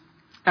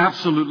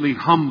absolutely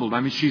humbled.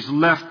 I mean, she's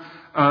left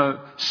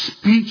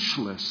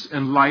speechless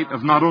in light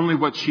of not only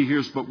what she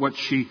hears, but what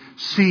she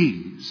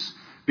sees.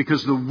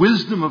 Because the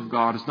wisdom of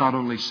God is not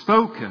only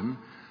spoken,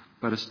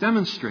 but it's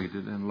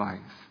demonstrated in life.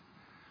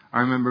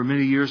 I remember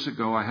many years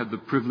ago, I had the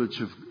privilege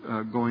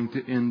of going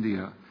to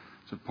India.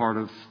 It's a part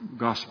of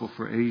Gospel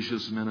for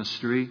Asia's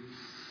ministry.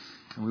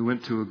 And we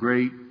went to a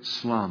great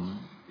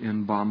slum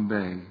in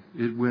Bombay.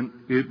 It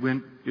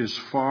went as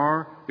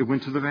far, it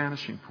went to the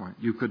vanishing point.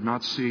 You could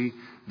not see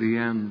the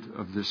end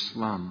of this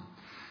slum.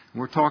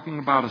 We're talking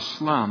about a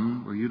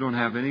slum where you don't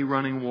have any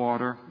running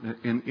water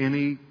in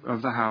any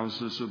of the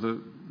houses or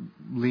the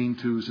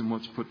lean-tos and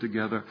what's put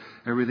together.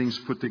 Everything's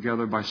put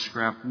together by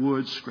scrap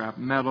wood, scrap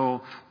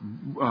metal,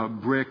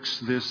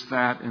 bricks, this,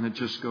 that, and it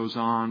just goes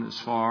on as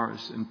far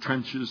as in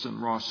trenches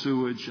and raw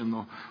sewage and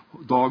the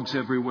dogs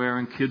everywhere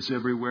and kids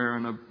everywhere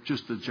and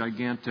just a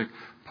gigantic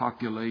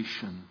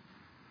population.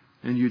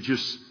 And you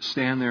just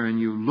stand there and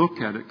you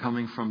look at it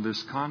coming from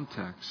this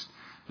context.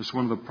 It's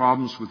one of the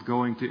problems with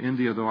going to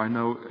India, though I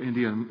know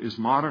India is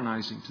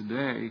modernizing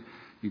today.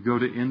 You go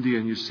to India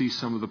and you see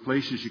some of the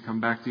places, you come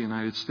back to the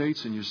United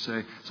States and you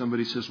say,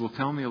 somebody says, well,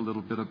 tell me a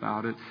little bit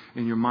about it.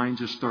 And your mind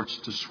just starts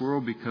to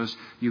swirl because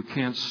you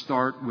can't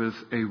start with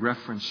a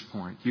reference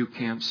point. You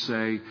can't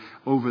say,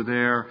 over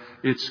there,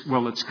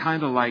 it's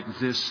kind of like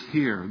this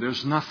here.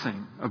 There's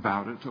nothing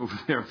about it over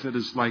there that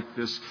is like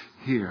this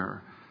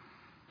here.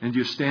 And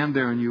you stand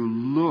there and you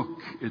look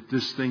at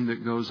this thing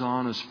that goes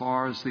on as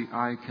far as the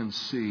eye can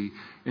see,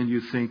 and you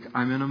think,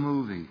 I'm in a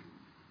movie.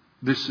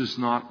 This is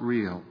not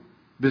real.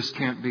 This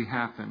can't be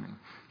happening.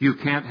 You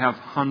can't have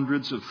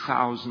hundreds of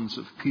thousands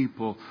of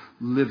people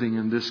living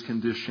in this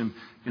condition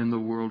in the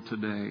world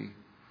today.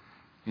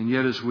 And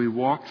yet as we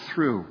walked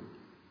through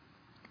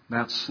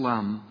that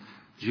slum,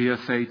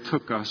 GFA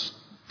took us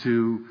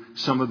to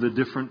some of the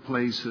different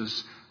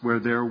places where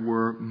there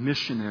were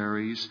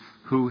missionaries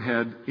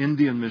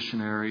Indian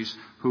missionaries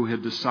who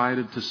had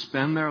decided to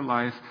spend their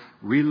life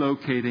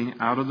relocating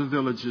out of the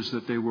villages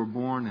that they were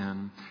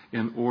born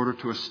in order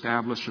to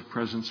establish a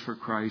presence for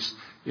Christ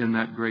in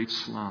that great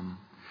slum.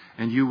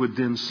 And you would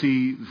then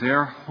see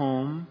their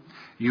home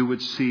you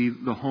would see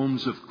the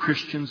homes of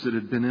Christians that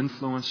had been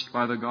influenced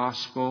by the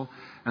gospel.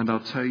 And I'll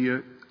tell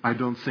you, I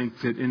don't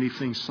think that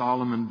anything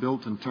Solomon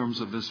built in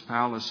terms of his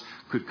palace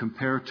could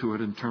compare to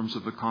it in terms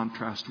of the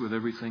contrast with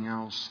everything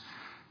else.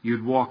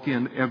 You'd walk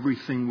in,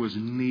 everything was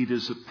neat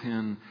as a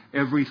pin,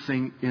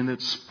 everything in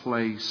its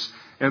place,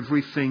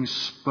 everything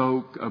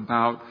spoke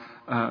about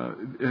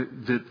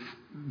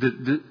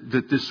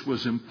that this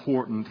was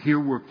important. Here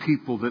were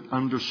people that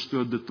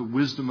understood that the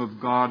wisdom of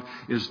God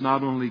is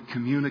not only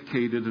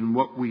communicated in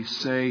what we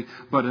say,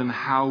 but in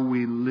how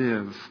we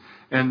live,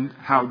 and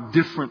how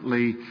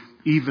differently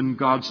even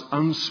God's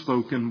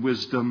unspoken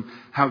wisdom,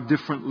 how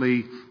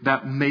differently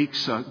it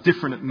makes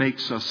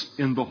us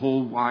in the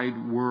whole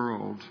wide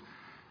world.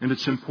 And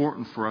it's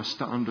important for us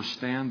to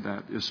understand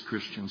that as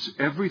Christians.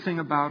 Everything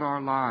about our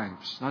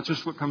lives, not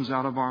just what comes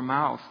out of our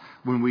mouth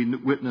when we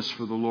witness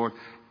for the Lord,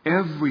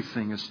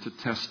 everything is to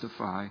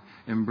testify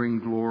and bring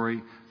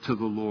glory to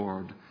the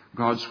Lord.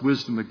 God's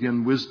wisdom,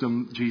 again,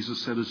 wisdom,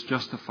 Jesus said, is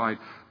justified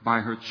by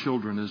her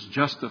children, is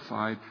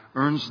justified,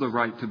 earns the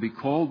right to be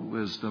called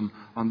wisdom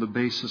on the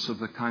basis of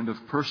the kind of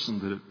person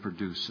that it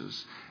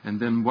produces. And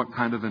then what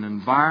kind of an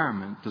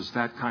environment does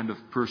that kind of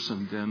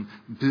person then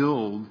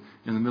build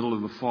in the middle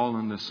of the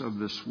fallenness of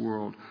this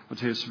world? I'll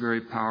tell you, it's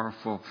very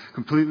powerful.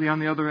 Completely on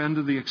the other end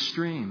of the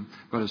extreme,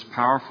 but as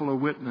powerful a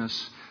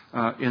witness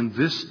in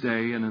this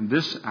day and in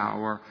this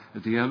hour,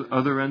 at the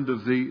other end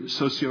of the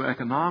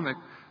socioeconomic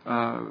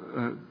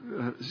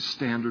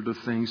standard of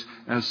things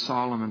as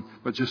Solomon,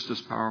 but just as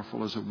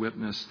powerful as a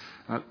witness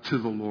to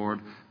the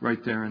Lord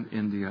right there in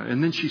India.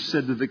 And then she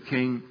said to the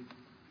king,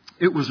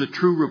 "It was a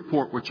true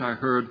report which I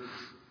heard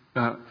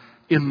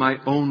in my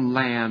own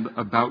land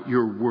about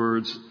your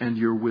words and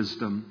your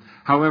wisdom.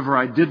 However,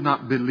 I did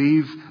not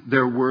believe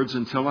their words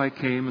until I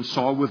came and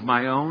saw with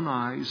my own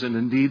eyes, and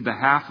indeed the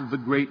half of the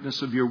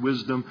greatness of your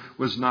wisdom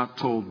was not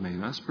told me."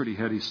 That's pretty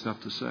heady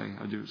stuff to say.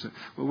 I do say,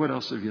 well, what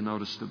else have you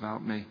noticed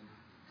about me?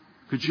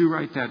 Could you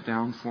write that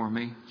down for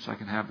me so I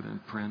can have it in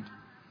print?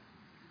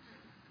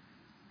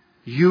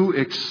 You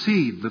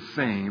exceed the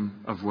fame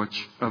of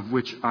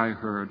which I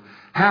heard.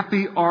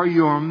 Happy are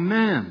your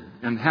men,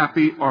 and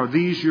happy are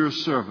these your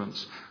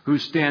servants, who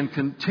stand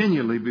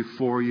continually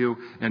before you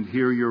and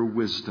hear your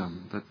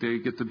wisdom. That they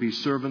get to be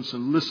servants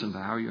and listen to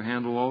how you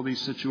handle all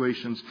these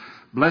situations.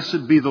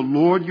 Blessed be the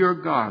Lord your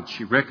God.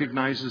 She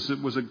recognizes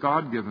it was a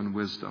God-given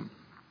wisdom.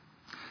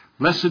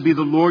 Blessed be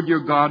the Lord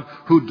your God,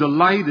 who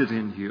delighted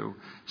in you,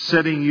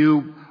 setting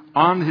you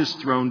on his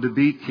throne to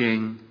be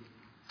king.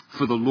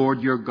 For the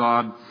Lord your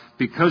God,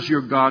 because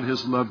your God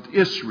has loved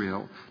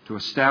Israel to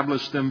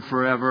establish them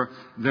forever,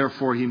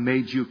 therefore he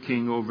made you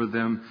king over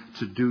them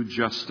to do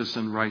justice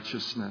and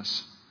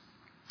righteousness.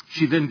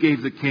 She then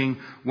gave the king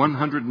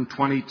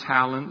 120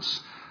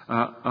 talents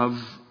of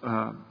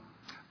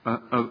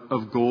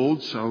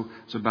gold, so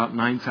it's about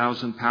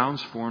 9,000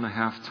 pounds,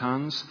 4.5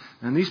 tons.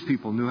 And these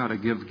people knew how to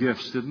give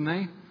gifts, didn't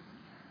they?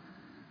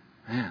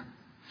 Man.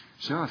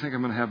 So I think I'm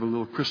going to have a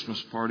little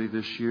Christmas party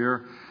this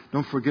year.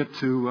 Don't forget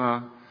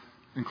to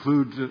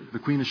include the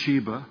Queen of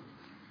Sheba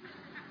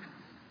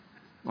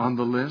on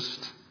the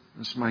list.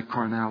 That's my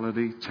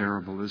carnality.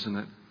 Terrible, isn't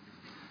it?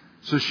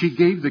 So she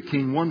gave the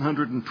king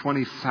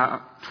 120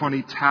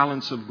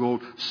 talents of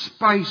gold,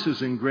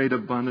 spices in great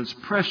abundance,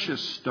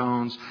 precious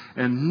stones,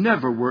 and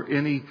never were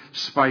any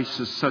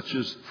spices such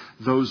as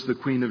those the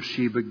Queen of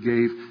Sheba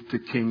gave to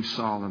King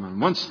Solomon.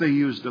 Once they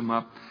used them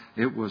up,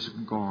 it was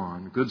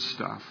gone. Good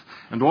stuff.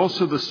 And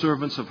also the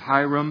servants of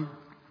Hiram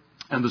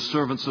and the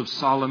servants of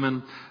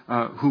Solomon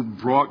who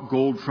brought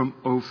gold from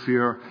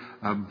Ophir,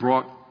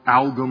 brought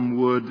algum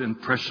wood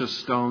and precious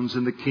stones,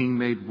 and the king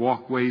made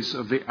walkways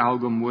of the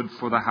algum wood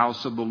for the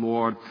house of the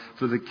Lord,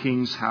 for the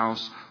king's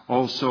house.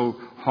 Also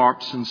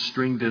harps and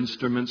stringed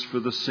instruments for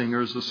the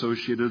singers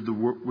associated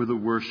with the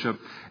worship.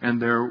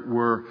 And there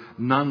were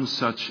none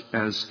such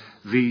as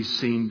these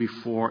seen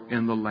before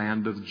in the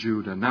land of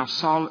Judah. Now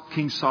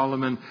King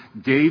Solomon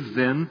gave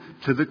then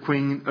to the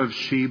Queen of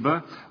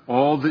Sheba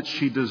all that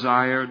she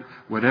desired,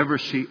 whatever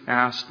she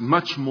asked,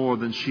 much more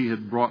than she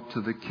had brought to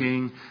the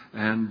king.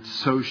 And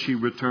so she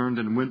returned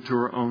and went to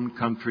her own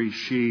country,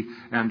 she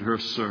and her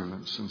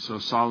servants. And so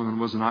Solomon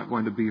was not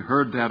going to be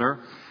her debtor.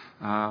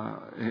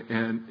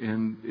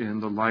 In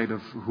the light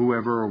of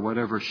whoever or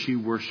whatever she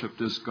worshipped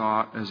as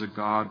a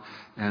god,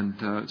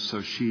 and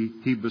so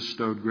he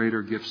bestowed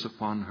greater gifts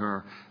upon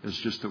her as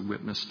just a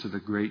witness to the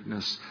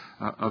greatness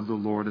of the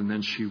Lord, and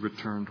then she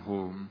returned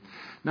home.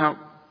 Now,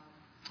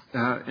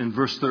 in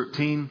verse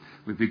 13,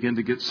 we begin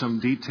to get some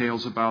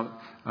details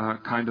about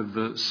kind of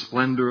the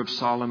splendor of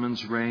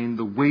Solomon's reign.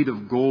 The weight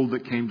of gold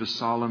that came to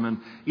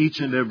Solomon each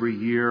and every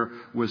year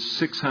was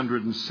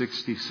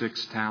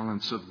 666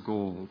 talents of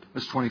gold.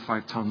 That's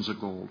 25 tons of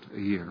gold a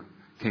year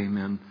came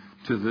in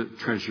to the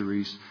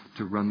treasuries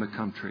to run the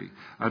country.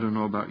 I don't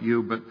know about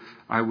you, but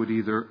I would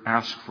either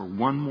ask for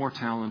one more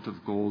talent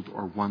of gold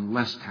or one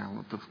less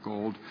talent of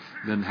gold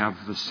than have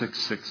the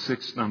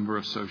 666 number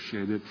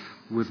associated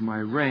with my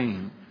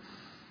reign.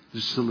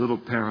 Just a little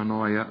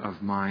paranoia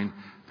of mine.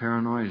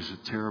 Paranoia is a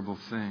terrible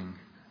thing.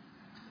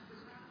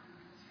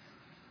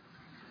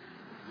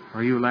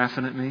 Are you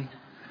laughing at me?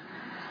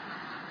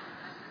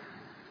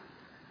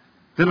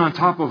 Then on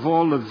top of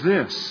all of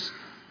this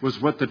was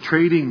what the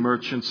trading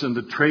merchants and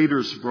the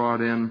traders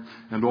brought in,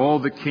 and all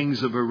the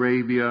kings of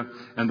Arabia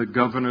and the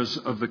governors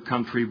of the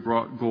country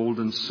brought gold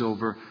and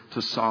silver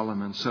to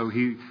Solomon. So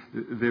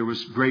there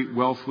was great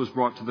wealth was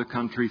brought to the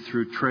country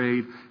through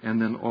trade,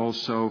 and then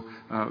also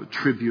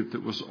tribute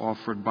that was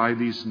offered by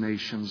these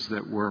nations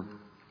that were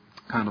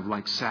kind of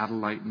like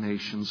satellite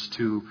nations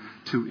to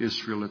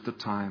Israel at the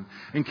time.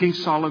 And King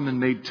Solomon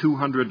made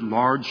 200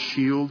 large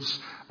shields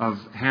of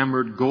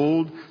hammered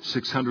gold.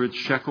 600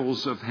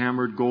 shekels of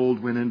hammered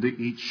gold went into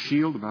each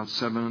shield, about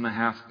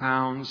 7.5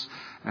 pounds.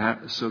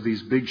 So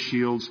these big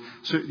shields,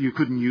 so you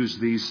couldn't use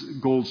these.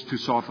 Gold's too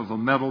soft of a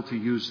metal to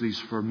use these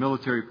for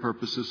military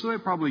purposes. So they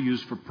probably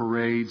used for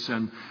parades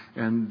and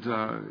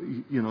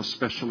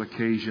special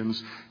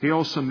occasions. He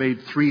also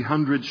made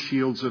 300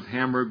 shields of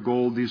hammered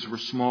gold. These were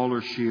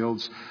smaller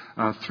shields.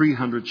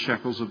 300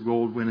 shekels of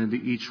gold went into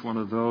each one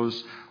of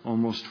those,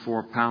 almost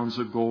 4 pounds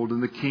of gold.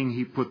 And the king,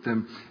 he put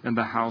them in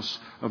the house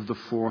of the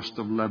forest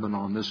of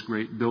Lebanon. This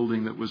great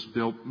building that was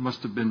built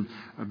must have been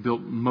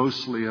built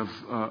mostly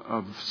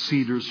of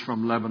cedars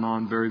from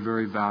Lebanon, very,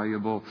 very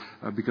valuable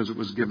because it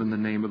was given the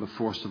name of the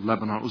forest of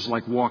Lebanon. It was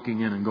like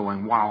walking in and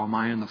going, wow, am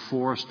I in the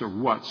forest or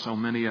what? So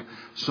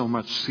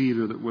much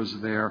cedar that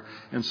was there.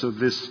 And so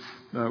this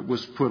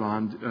was put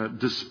on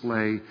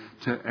display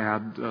to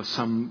add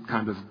some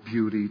kind of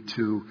beauty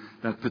to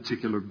that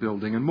particular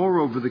building. And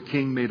moreover, the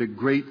king made a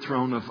great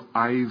throne of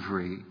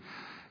ivory,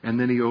 and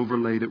then he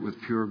overlaid it with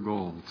pure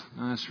gold.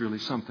 Now, that's really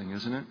something,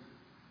 isn't it?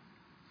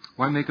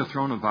 Why make a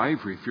throne of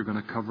ivory if you're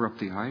going to cover up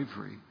the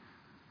ivory?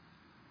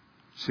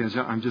 See,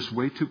 I'm just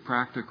way too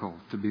practical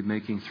to be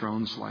making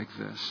thrones like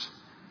this.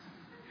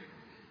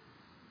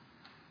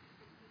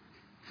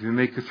 If you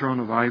make a throne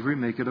of ivory,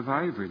 make it of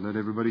ivory. Let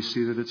everybody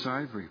see that it's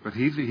ivory. But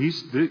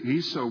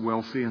he's so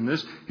wealthy in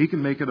this, he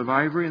can make it of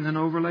ivory and then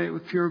overlay it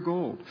with pure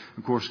gold.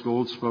 Of course,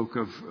 gold spoke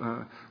of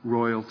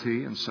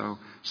royalty, and so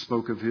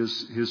spoke of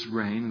his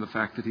reign and the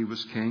fact that he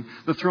was king.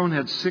 The throne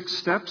had 6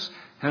 steps,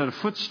 had a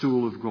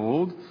footstool of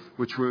gold,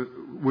 which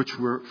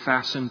were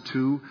fastened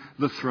to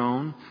the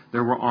throne.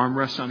 There were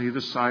armrests on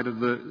either side of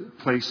the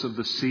place of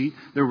the seat.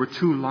 There were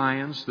 2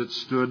 lions that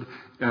stood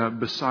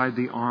beside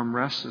the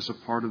armrest as a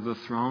part of the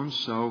throne.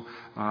 So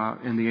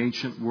in the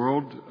ancient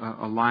world,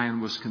 a lion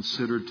was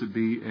considered to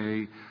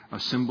be a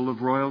symbol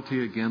of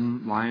royalty.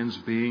 Again, lions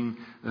being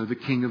the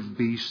king of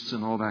beasts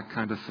and all that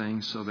kind of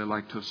thing. So they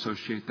like to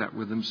associate that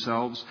with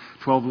themselves.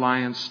 12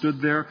 lions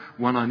stood there,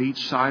 one on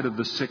each side of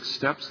the 6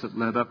 steps that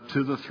led up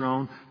to the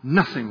throne.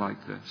 Nothing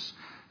like this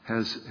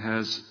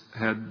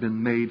had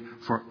been made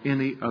for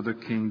any other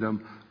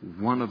kingdom.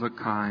 One of a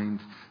kind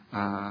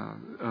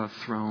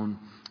throne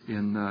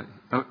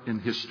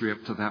in history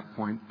up to that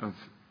point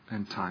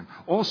in time.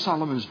 All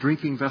Solomon's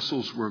drinking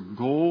vessels were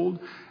gold,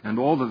 and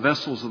all the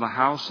vessels of the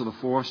house of the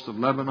forest of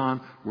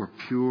Lebanon were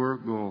pure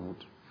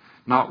gold.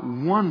 Not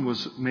one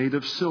was made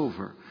of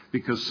silver,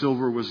 because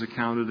silver was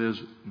accounted as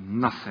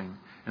nothing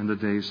in the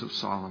days of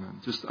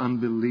Solomon. Just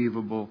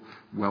unbelievable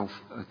wealth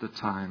at the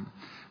time.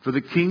 For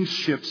the king's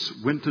ships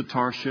went to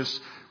Tarshish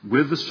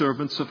with the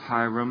servants of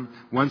Hiram.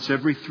 Once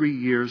every 3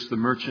 years, the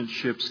merchant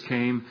ships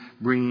came,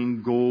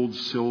 bringing gold,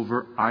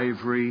 silver,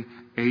 ivory,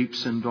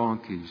 apes, and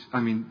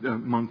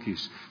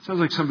monkeys. Sounds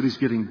like somebody's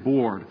getting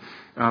bored.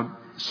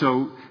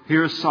 So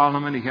here's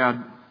Solomon. He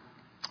had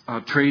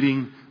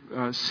trading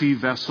sea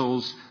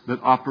vessels that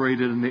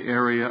operated in the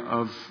area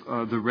of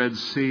the Red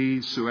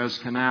Sea, Suez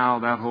Canal,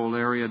 that whole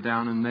area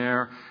down in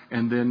there.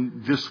 And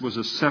then this was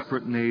a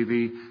separate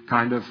navy,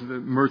 kind of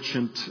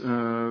merchant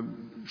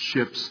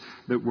ships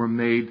that were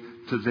made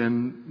to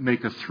then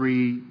make a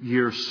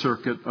 3-year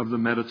circuit of the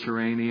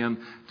Mediterranean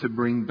to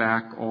bring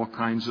back all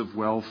kinds of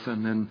wealth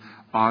and then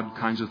odd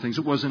kinds of things.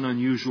 It wasn't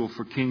unusual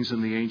for kings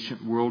in the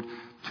ancient world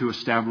to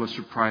establish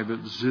a private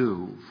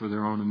zoo for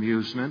their own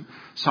amusement.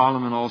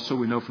 Solomon also,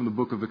 we know from the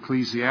book of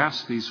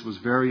Ecclesiastes, was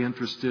very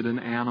interested in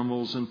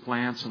animals and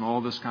plants and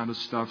all this kind of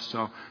stuff,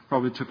 so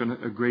probably took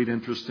a great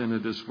interest in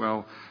it as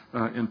well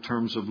in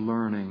terms of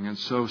learning. And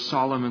so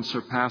Solomon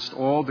surpassed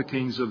all the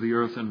kings of the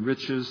earth in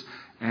riches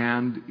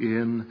and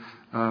in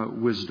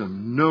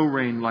wisdom. No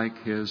reign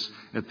like his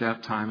at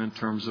that time in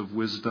terms of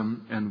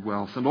wisdom and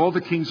wealth. And all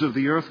the kings of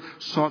the earth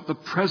sought the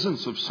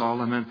presence of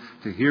Solomon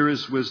to hear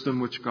his wisdom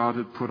which God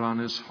had put on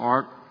his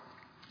heart.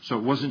 So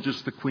it wasn't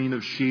just the Queen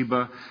of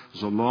Sheba.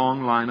 There's a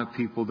long line of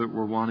people that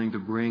were wanting to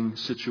bring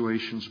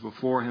situations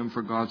before him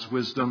for God's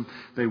wisdom.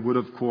 They would,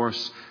 of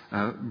course,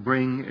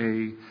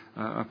 bring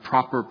a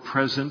proper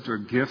present or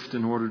gift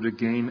in order to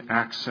gain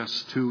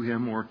access to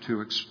him or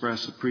to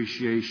express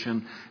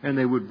appreciation. And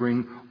they would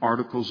bring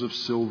articles of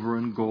silver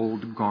and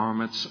gold,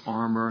 garments,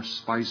 armor,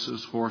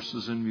 spices,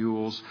 horses, and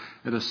mules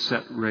at a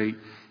set rate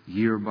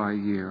year by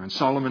year. And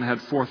Solomon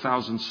had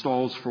 4,000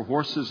 stalls for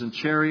horses and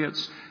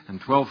chariots and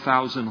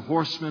 12,000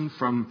 horsemen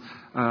from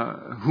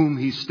whom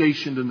he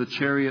stationed in the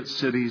chariot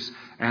cities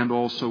and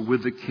also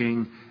with the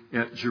king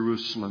at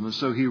Jerusalem. And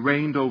so he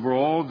reigned over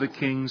all the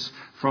kings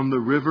from the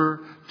river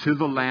to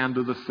the land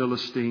of the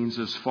Philistines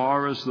as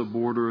far as the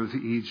border of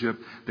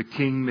Egypt. The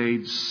king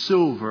made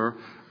silver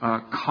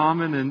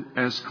common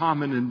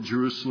in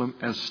Jerusalem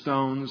as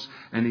stones,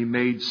 and he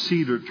made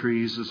cedar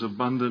trees as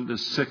abundant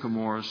as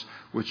sycamores,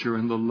 which are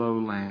in the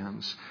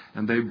lowlands.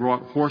 And they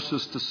brought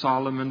horses to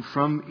Solomon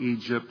from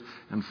Egypt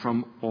and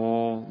from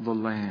all the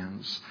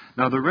lands.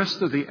 Now the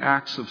rest of the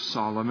acts of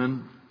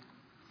Solomon,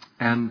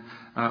 and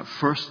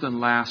first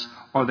and last,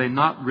 are they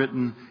not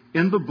written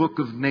in the book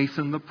of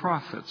Nathan the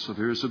prophet? So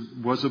there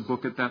was a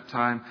book at that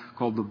time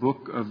called the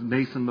book of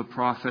Nathan the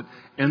prophet,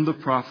 in the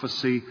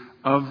prophecy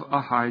of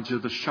Ahijah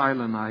the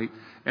Shilonite,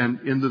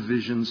 and in the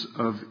visions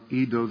of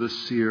Edo the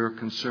seer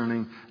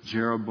concerning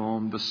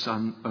Jeroboam the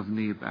son of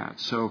Nebat.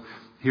 So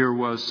here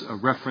was a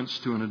reference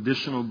to an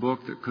additional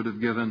book that could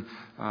have given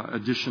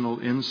additional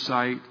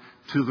insight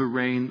to the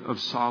reign of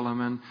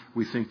Solomon.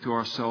 We think to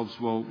ourselves,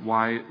 well,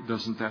 why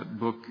doesn't that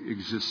book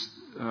exist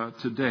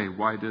today?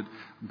 Why did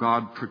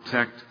God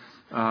protect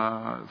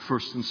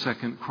 1st and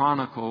 2nd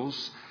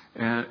Chronicles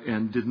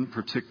and didn't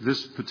protect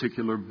this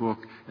particular book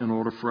in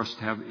order for us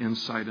to have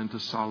insight into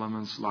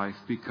Solomon's life?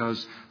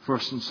 Because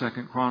 1st and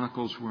 2nd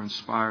Chronicles were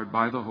inspired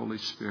by the Holy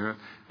Spirit,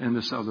 and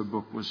this other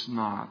book was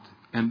not.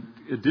 And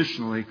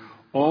additionally,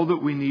 all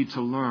that we need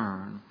to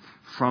learn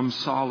from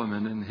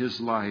Solomon in his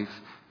life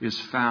is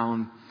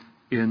found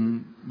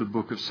in the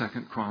book of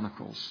 2nd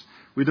Chronicles.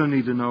 We don't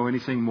need to know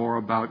anything more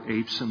about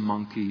apes and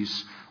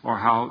monkeys or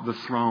how the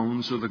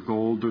thrones or the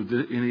gold or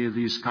any of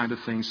these kind of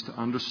things to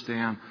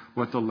understand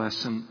what the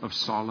lesson of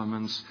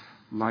Solomon's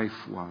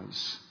life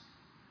was.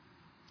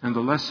 And the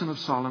lesson of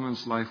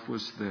Solomon's life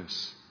was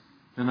this.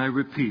 And I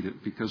repeat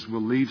it because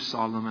we'll leave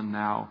Solomon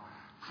now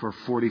for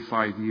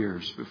 45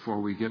 years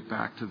before we get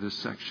back to this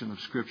section of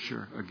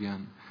Scripture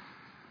again.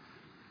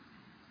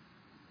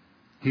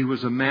 He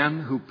was a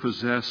man who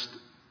possessed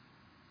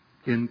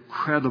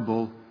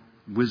incredible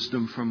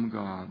wisdom from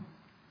God,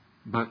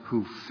 but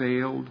who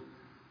failed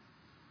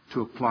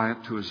to apply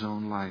it to his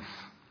own life.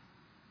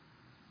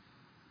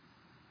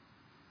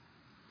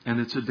 And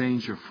it's a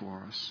danger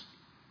for us.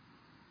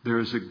 There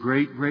is a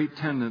great, great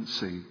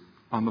tendency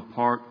on the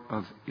part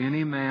of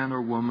any man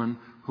or woman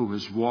who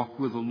has walked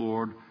with the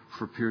Lord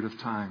for a period of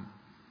time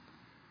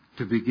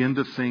to begin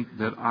to think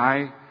that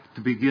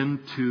to begin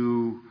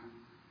to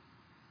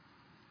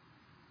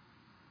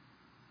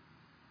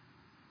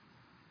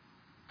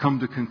come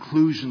to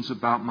conclusions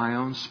about my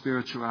own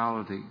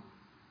spirituality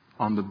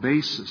on the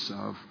basis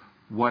of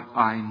what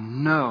I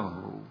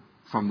know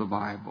from the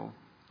Bible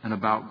and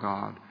about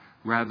God,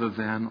 rather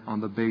than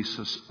on the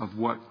basis of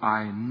what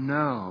I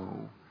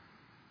know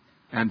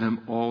and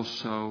am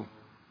also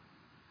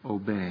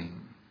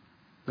obeying.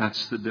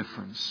 That's the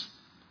difference.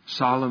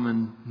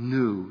 Solomon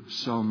knew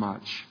so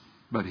much,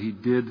 but he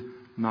did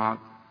not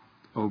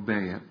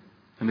obey it.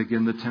 And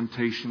again, the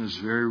temptation is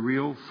very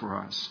real for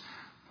us.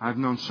 I've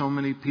known so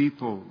many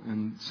people,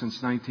 and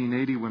since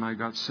 1980 when I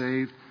got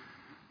saved,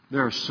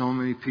 there are so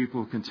many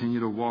people who continue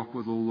to walk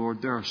with the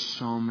Lord. There are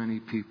so many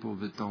people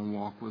that don't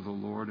walk with the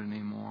Lord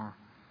anymore.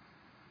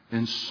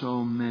 And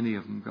so many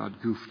of them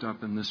got goofed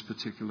up in this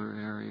particular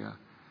area.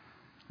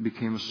 It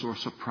became a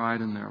source of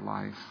pride in their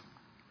life.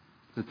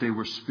 That they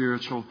were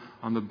spiritual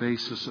on the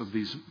basis of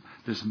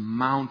this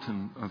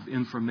mountain of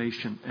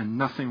information, and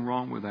nothing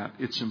wrong with that.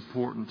 It's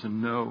important to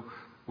know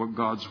what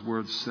God's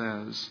Word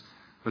says.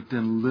 But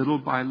then little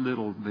by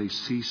little, they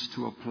cease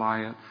to apply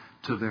it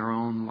to their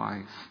own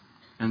life.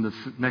 And the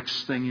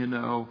next thing you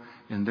know,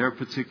 in their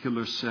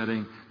particular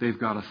setting, they've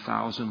got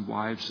 1,000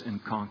 wives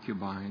and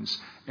concubines.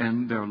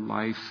 And their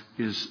life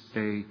is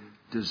a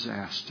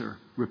disaster,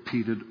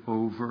 repeated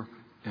over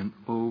and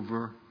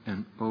over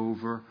and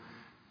over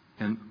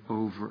and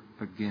over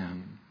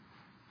again.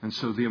 And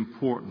so the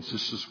importance,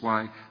 this is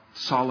why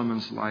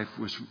Solomon's life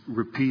was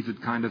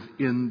repeated kind of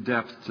in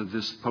depth to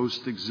this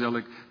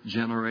post-exilic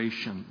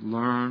generation.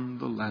 Learn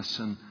the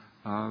lesson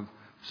of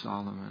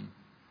Solomon.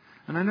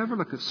 And I never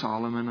look at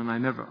Solomon, and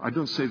I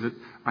don't say that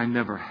I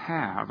never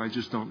have. I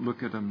just don't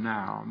look at him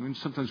now. I mean,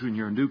 sometimes when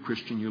you're a new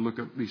Christian, you look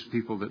at these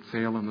people that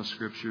fail in the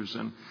Scriptures,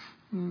 and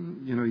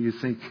you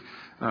think,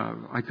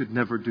 I could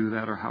never do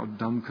that, or how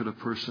dumb could a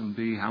person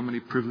be? How many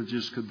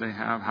privileges could they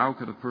have? How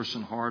could a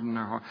person harden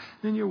their heart?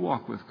 Then you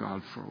walk with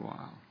God for a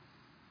while.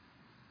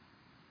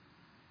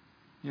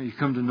 You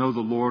come to know the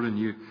Lord, and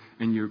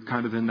you're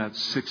kind of in that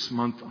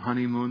 6-month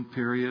honeymoon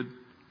period,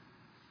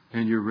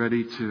 and you're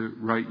ready to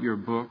write your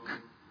book,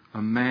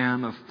 A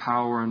Man of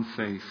Power and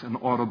Faith, an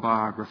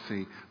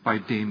autobiography by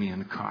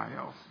Damien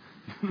Kyle.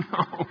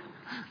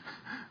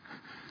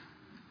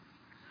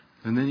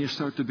 And then you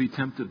start to be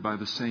tempted by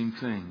the same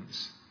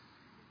things.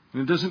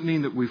 And it doesn't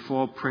mean that we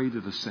fall prey to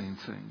the same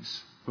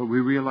things, but we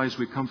realize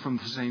we come from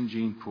the same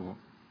gene pool,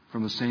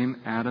 from the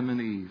same Adam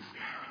and Eve.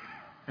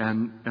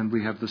 And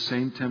we have the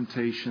same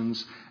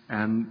temptations,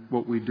 and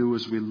what we do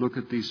is we look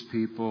at these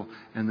people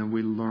and then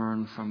we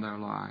learn from their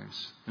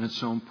lives. And it's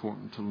so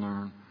important to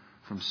learn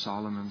from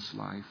Solomon's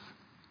life.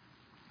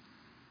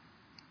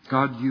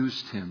 God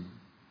used him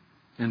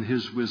in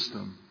his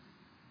wisdom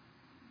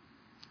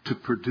to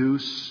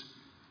produce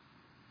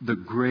the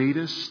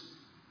greatest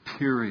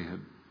period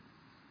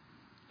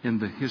in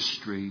the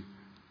history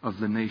of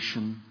the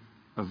nation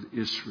of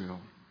Israel.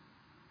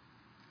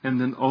 And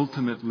then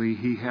ultimately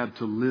he had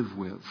to live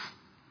with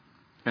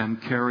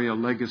and carry a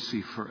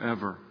legacy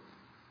forever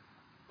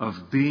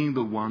of being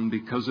the one,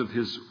 because of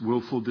his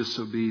willful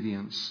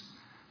disobedience,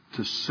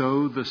 to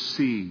sow the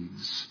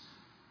seeds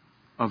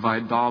of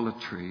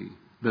idolatry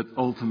that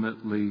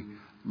ultimately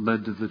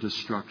led to the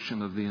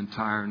destruction of the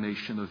entire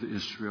nation of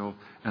Israel,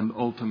 and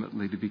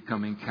ultimately to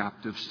becoming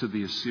captives to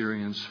the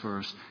Assyrians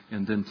first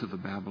and then to the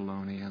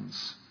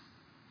Babylonians.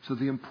 So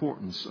the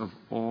importance of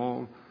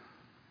all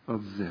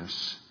of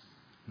this,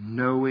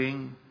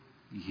 knowing,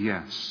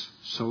 yes,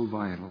 so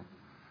vital,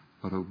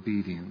 but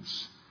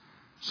obedience.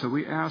 So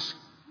we ask,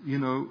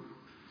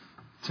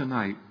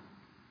 tonight,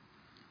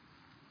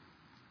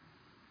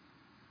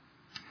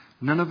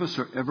 none of us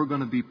are ever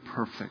going to be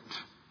perfect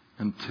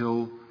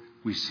until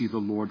we see the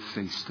Lord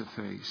face to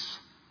face.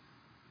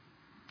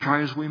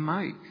 Try as we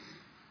might.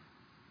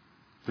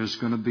 There's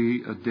going to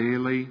be a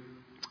daily,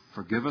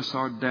 forgive us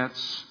our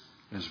debts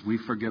as we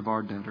forgive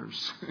our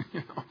debtors.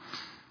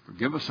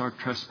 Forgive us our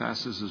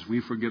trespasses as we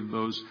forgive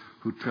those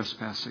who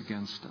trespass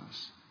against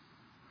us.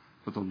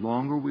 But the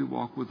longer we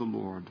walk with the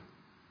Lord,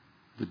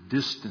 the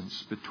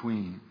distance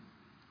between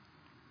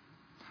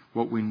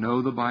what we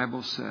know the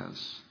Bible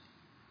says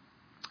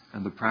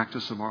and the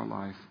practice of our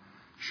life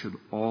should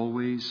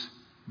always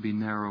be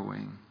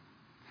narrowing.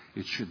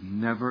 It should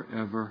never,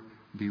 ever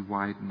be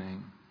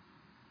widening.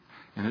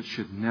 And it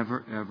should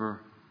never, ever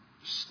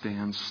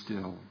stand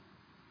still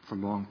for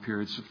long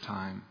periods of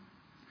time.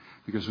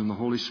 Because when the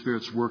Holy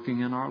Spirit's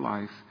working in our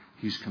life,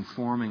 He's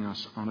conforming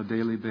us on a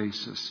daily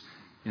basis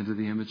into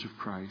the image of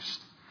Christ.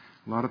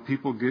 A lot of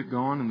people get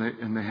going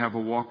and they have a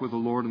walk with the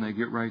Lord, and they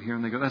get right here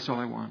and they go, that's all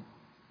I want.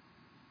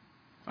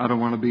 I don't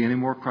want to be any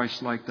more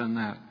Christ-like than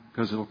that,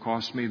 because it'll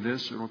cost me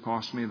this, it'll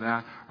cost me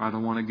that, or I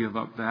don't want to give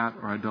up that,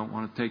 or I don't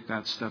want to take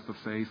that step of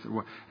faith.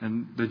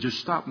 And they just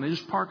stop and they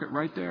just park it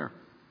right there.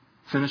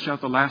 Finish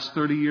out the last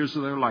 30 years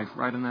of their life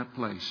right in that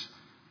place.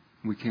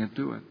 We can't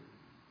do it.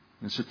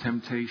 It's a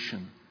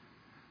temptation.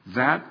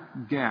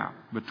 That gap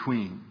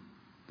between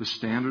the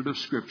standard of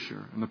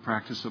Scripture and the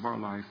practice of our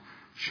life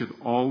should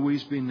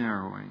always be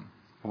narrowing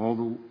all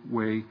the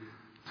way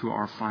to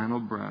our final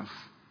breath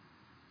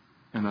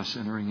and us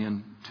entering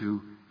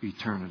into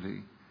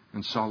eternity.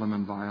 And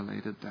Solomon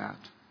violated that.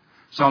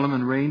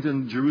 Solomon reigned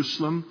in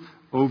Jerusalem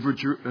over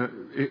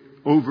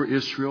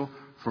Israel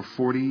for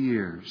 40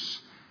 years.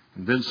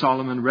 And then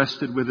Solomon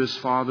rested with his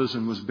fathers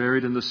and was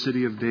buried in the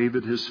city of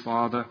David, his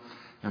father.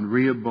 And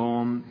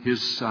Rehoboam,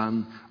 his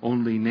son,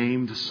 only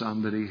named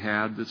son that he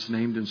had, that's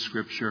named in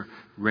Scripture,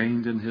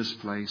 reigned in his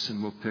place.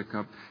 And we'll pick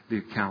up the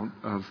account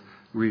of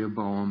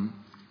Rehoboam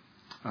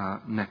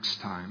next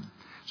time.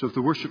 So if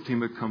the worship team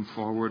would come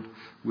forward,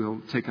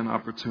 we'll take an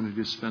opportunity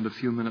to spend a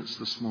few minutes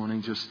this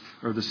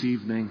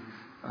evening,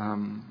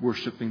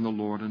 worshiping the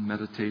Lord and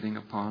meditating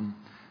upon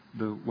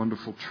the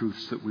wonderful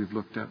truths that we've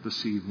looked at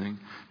this evening.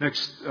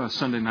 Next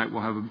Sunday night,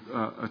 we'll have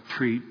a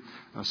treat.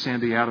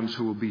 Sandy Adams,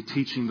 who will be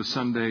teaching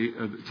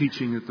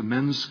teaching at the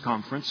men's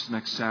conference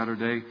next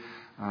Saturday.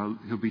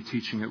 He'll be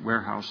teaching at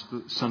Warehouse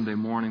the Sunday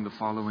morning the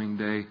following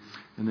day,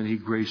 and then he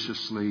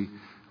graciously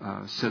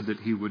said that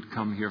he would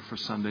come here for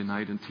Sunday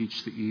night and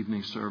teach the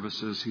evening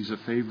services. He's a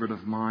favorite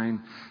of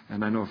mine,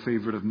 and I know a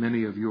favorite of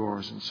many of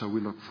yours, and so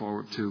we look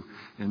forward to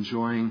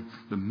enjoying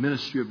the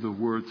ministry of the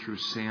Word through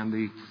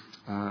Sandy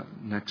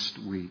next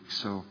week.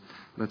 So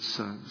let's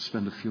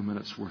spend a few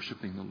minutes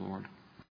worshiping the Lord.